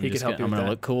leave it. I'm He could help you I'm with going to that.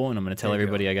 look cool, and I'm going to tell There you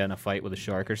everybody I got in a fight with a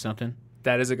shark or something.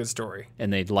 That is a good story.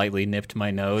 And they lightly nipped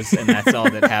my nose, and that's all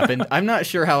that happened. I'm not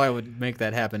sure how I would make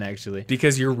that happen, actually.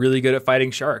 Because you're really good at fighting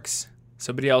sharks.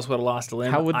 Somebody else would have lost a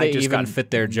limb. How would I they just even got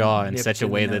fit their jaw in nipped such a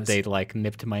in way the that nose. they like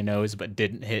nipped my nose but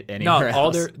didn't hit anywhere No,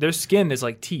 all else? their skin is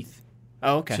like teeth.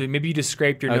 Oh, okay. So maybe you just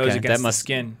scraped your nose Okay, against that must- the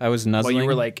skin. I was nuzzling. While you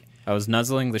were like, I was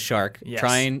nuzzling the shark, Yes.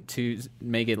 trying to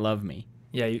make it love me.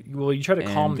 yeah, you try to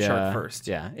calm the And, shark first.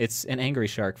 Yeah, it's an angry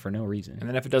shark for no reason. And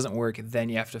then if it doesn't work, then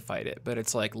you have to fight it. But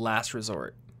it's like last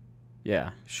resort. Yeah.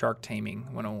 Shark taming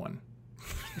 101.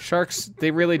 Sharks,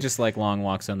 they really just like long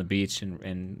walks on the beach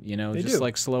and you know, They just do.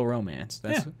 like slow romance.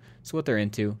 That's what they're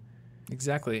into.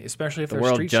 Exactly. Especially if The they're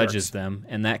world street judges sharks. them,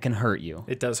 and that can hurt you.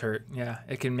 It does hurt. Yeah.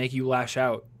 It can make you lash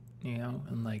out, you know,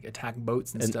 and like attack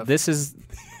boats and And stuff. this is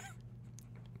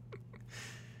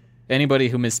anybody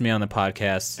who missed me on the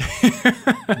podcast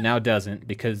now doesn't,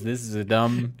 because this is a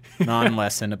dumb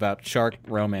non-lesson about shark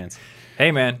romance.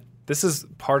 Hey, man. This is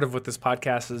part of what this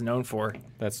podcast is known for.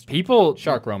 That's People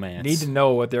shark romance. need to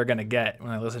know what they're going to get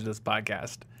when they listen to this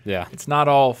podcast. Yeah. It's not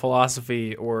all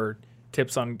philosophy or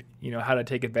tips on, you know, how to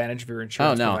take advantage of your Oh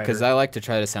insurance no, provider. because I like to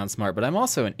try to sound smart, but I'm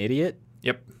also an idiot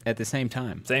Yep. at the same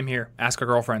time. Same here. Ask our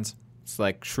girlfriends. It's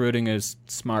like Schrodinger's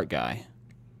smart guy.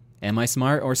 Am I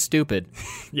smart or stupid?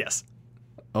 Yes.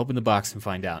 Open the box and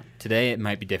find out. Today it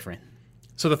might be different.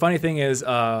 So the funny thing is,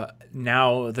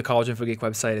 now the College Info Geek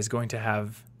website is going to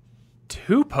have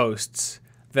 2 posts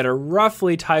that are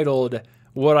roughly titled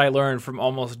 "What I Learned from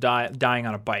Almost Dying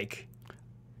on a Bike."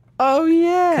 Oh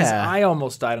yeah. Because I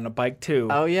almost died on a bike too.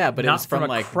 Oh yeah, but it Not was from a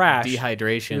like crash.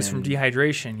 dehydration. It was from and-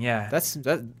 dehydration. Yeah.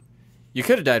 That. You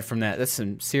could have died from that. That's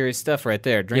some serious stuff right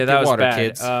there. Drink Yeah, that your was water, bad.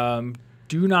 kids.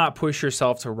 Do not push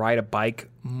yourself to ride a bike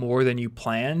more than you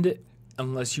planned,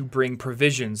 unless you bring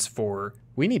provisions for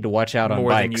We need to watch out on more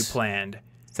bikes. than you planned.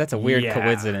 That's a weird Yeah.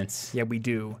 coincidence. Yeah, we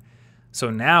do. So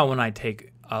now when I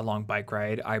take a long bike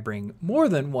ride, I bring more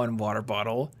than one water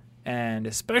bottle. And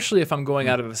especially if I'm going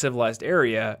out of a civilized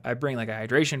area, I bring like a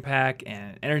hydration pack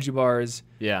and energy bars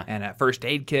Yeah. and a first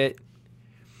aid kit.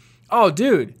 Oh,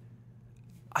 dude.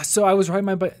 So I was riding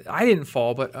my bike. I didn't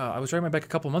fall, but I was riding my bike a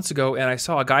couple months ago, and I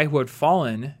saw a guy who had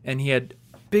fallen, and he had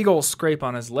a big old scrape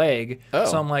on his leg. Oh.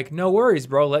 So I'm like, no worries,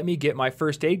 bro. Let me get my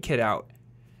first aid kit out.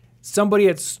 Somebody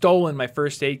had stolen my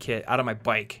first aid kit out of my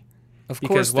bike. Of Because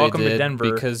course they welcome to did,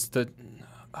 Denver. Because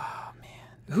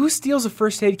Who steals a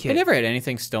first aid I kit? never had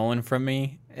anything stolen from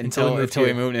me Until we until moved we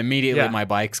here. moved. Immediately Yeah. my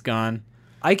bike's gone.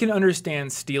 I can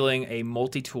understand stealing a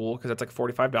multi-tool because that's like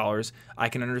 $45. I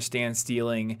can understand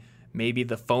stealing maybe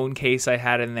the phone case I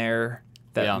had in there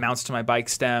that Yeah. mounts to my bike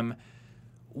stem.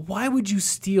 Why would you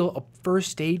steal a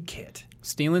first aid kit?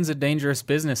 Stealing's a dangerous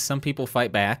business. Some people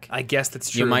fight back. I guess that's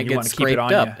true. You might get want to keep it scraped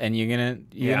on up, ya. and you're gonna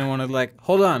Yeah. want to like,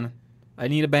 hold on, I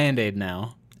need a Band-Aid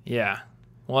now. Yeah.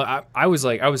 Well, I was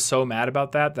so mad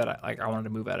about that I wanted to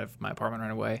move out of my apartment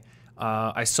right away.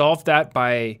 I solved that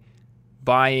by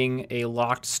buying a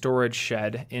locked storage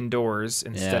shed indoors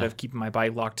instead Yeah. of keeping my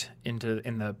bike locked in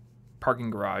the parking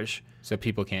garage. So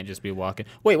people can't just be walking.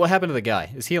 Wait, what happened to the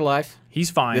guy? Is he alive? He's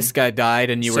fine. This guy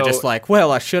died, and you were So- just like,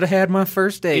 well, I should have had my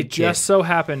first aid It kit. just so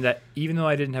happened that even though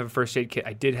I didn't have a first aid kit,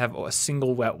 I did have a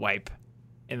single wet wipe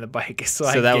in the bike. So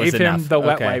I that was gave him enough. the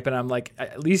wet Okay. wipe, and I'm like,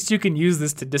 at least you can use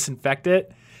this to disinfect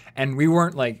it. And we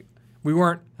weren't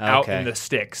out Okay. in the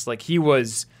sticks. Like he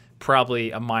was probably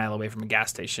a mile away from a gas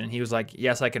station. He was like,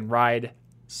 yes, I can ride.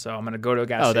 So I'm going to go to a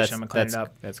gas station. I'm going to clean it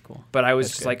up. That's cool. But I was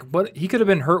That's just good. like, what? He could have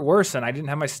been hurt worse, and I didn't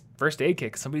have my first aid kit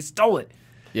because somebody stole it.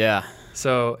 Yeah.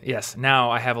 So yes,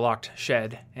 now I have a locked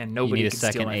shed, and nobody need a can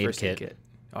steal second my aid first aid kit. kit.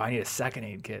 Oh, I need a second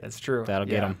aid kit. That's true. That'll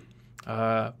get 'em.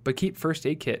 But keep first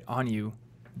aid kit on you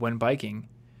when biking.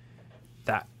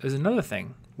 That is another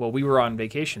thing. Well, we were on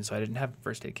vacation, so I didn't have a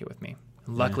first aid kit with me.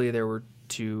 Luckily, there were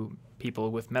 2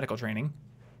 people with medical training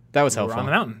That was who were helpful. on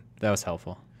the mountain. That was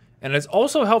helpful. And it's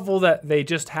also helpful that they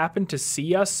just happened to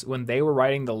see us when they were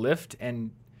riding the lift,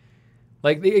 and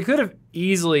like they could have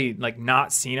easily like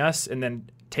not seen us and then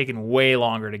taken way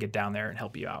longer to get down there and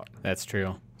help you out. That's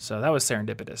true. So that was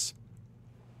serendipitous.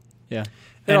 Yeah.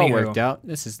 It all Anywho. worked out.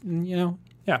 This is,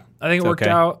 Yeah, I think it It's worked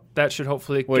okay. out. That should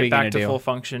hopefully What are get you back gonna to do? full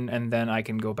function, and then I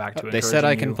can go back to it. they said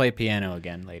I can play piano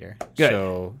again later. Good.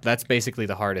 So that's basically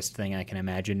the hardest thing I can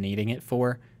imagine needing it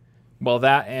for. Well,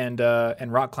 that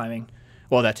and rock climbing.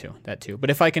 Well, that too. But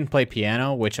if I can play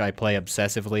piano, which I play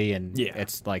obsessively, and Yeah.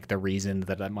 it's like the reason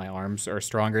that my arms are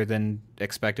stronger than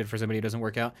expected for somebody who doesn't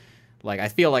work out, like I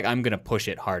feel like I'm going to push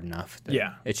it hard enough that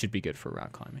Yeah. it should be good for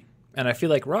rock climbing. And I feel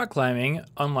like rock climbing,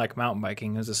 unlike mountain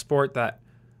biking, is a sport that,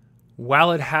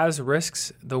 while it has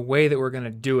risks, the way that we're going to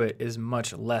do it is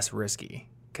much less risky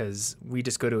because we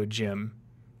just go to a gym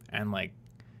and like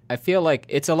I feel like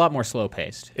it's a lot more slow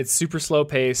paced. it's super slow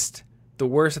paced. The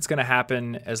worst that's going to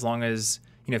happen, as long as,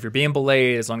 if you're being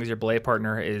belayed, as long as your belay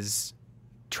partner is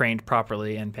trained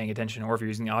properly and paying attention, or if you're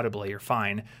using the auto belay, you're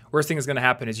fine. Worst thing that's going to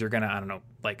happen is you're going to, I don't know,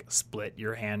 like split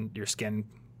your skin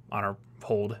on a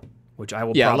hold, which I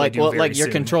will probably do very like you're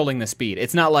soon. controlling the speed.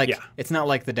 It's not like Yeah. it's not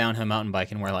like the downhill mountain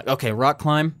biking where like, okay, rock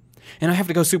climb, and I have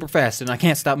to go super fast and I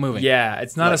can't stop moving. Yeah,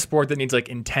 it's not a sport that needs like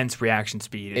intense reaction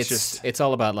speed. It's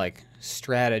all about like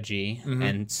strategy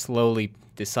and slowly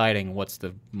deciding what's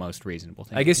the most reasonable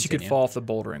thing. I to guess you could continue. fall off the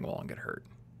bouldering wall and get hurt.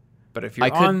 But if you're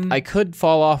I could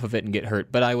fall off of it and get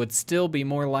hurt, but I would still be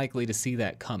more likely to see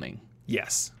that coming.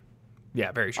 yes.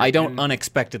 Yeah, very true. I don't And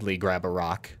unexpectedly grab a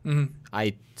rock.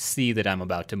 I see that I'm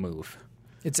about to move.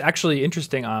 it's actually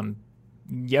interesting.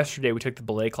 Yesterday we took the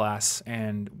belay class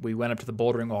and we went up to the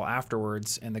bouldering wall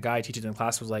afterwards, and the guy teaching the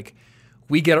class was like,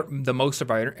 we get the most of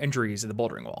our injuries at the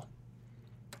bouldering wall.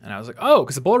 And I was like, oh,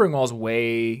 because the bouldering wall is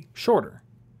way shorter.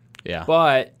 Yeah.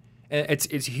 But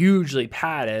it's hugely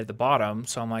padded at the bottom,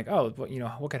 so I'm like, oh,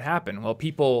 what could happen? Well,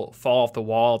 people fall off the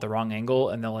wall at the wrong angle,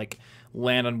 and they'll like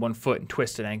land on one foot and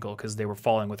twist an ankle because they were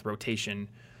falling with rotation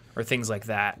or things like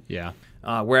that. Yeah.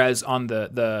 Whereas on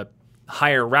the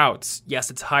higher routes, yes,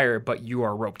 it's higher, but you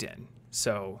are roped in,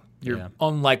 so you're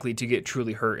unlikely to get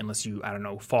truly hurt unless you, I don't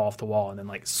know, fall off the wall and then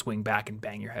like swing back and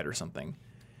bang your head or something.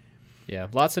 Yeah.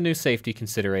 Lots of new safety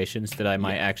considerations that I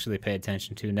might actually pay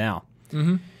attention to now.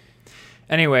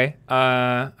 Anyway,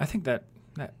 I think that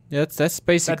Yeah, that's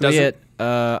basically does it.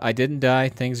 I didn't die.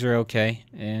 Things are okay,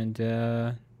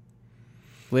 and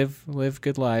live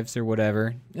good lives or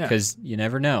whatever. Yeah. Because you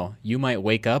never know. You might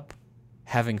wake up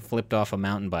having flipped off a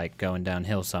mountain bike going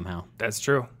downhill somehow. that's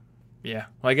true. Yeah.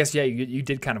 Well, I guess you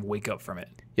did kind of wake up from it.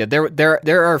 Yeah,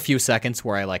 there are a few seconds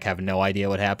where I like have no idea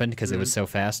what happened because it was so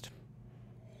fast.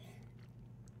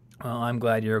 Well, I'm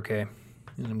glad you're okay,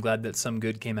 and I'm glad that some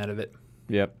good came out of it.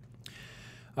 Yep.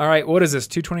 All right, what is this?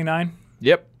 229.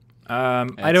 Yep.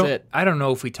 I don't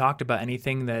know if we talked about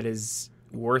anything that is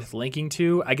worth linking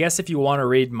to. I guess if you want to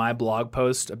read my blog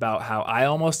post about how I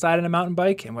almost died on a mountain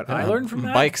bike and what I learned from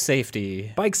that. Bike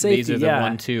safety. These are the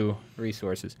 1-2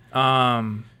 resources.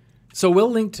 So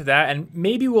we'll link to that, and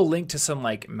maybe we'll link to some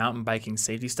like mountain biking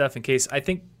safety stuff in case I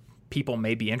think people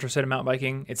may be interested in mountain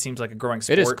biking. It seems like a growing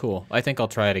sport. It is cool. I think I'll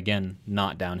try it again,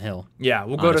 not downhill. Yeah,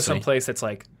 we'll go to honestly. some place that's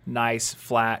like nice,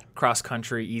 flat, cross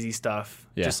country, easy stuff.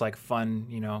 Yeah. Just like fun,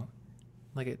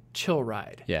 like a chill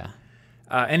ride. Yeah.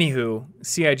 Anywho,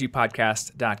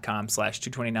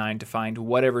 cigpodcast.com/229 to find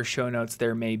whatever show notes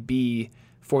there may be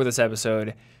for this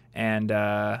episode. And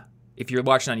if you're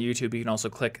watching on YouTube, you can also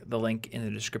click the link in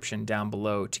the description down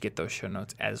below to get those show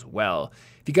notes as well.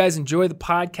 If you guys enjoy the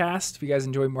podcast, if you guys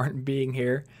enjoy Martin being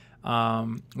here,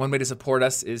 one way to support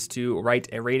us is to write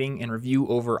a rating and review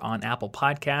over on Apple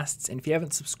Podcasts. And if you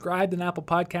haven't subscribed on Apple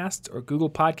Podcasts or Google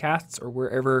Podcasts or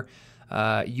wherever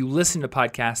you listen to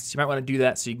podcasts, you might want to do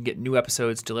that so you can get new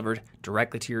episodes delivered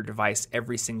directly to your device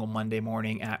every single Monday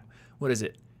morning at,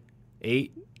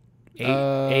 8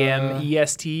 a.m.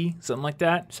 EST, something like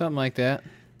that? Something like that.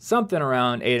 Something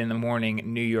around 8 in the morning,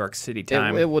 New York City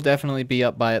time. It will definitely be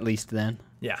up by at least then.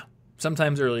 Yeah,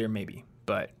 sometimes earlier maybe,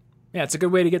 but yeah, it's a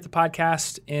good way to get the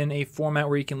podcast in a format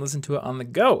where you can listen to it on the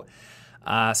go.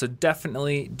 So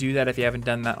definitely do that if you haven't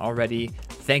done that already.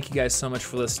 Thank you guys so much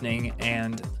for listening,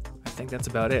 and I think that's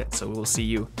about it. So we will see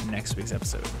you in next week's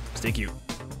episode. Stay cute.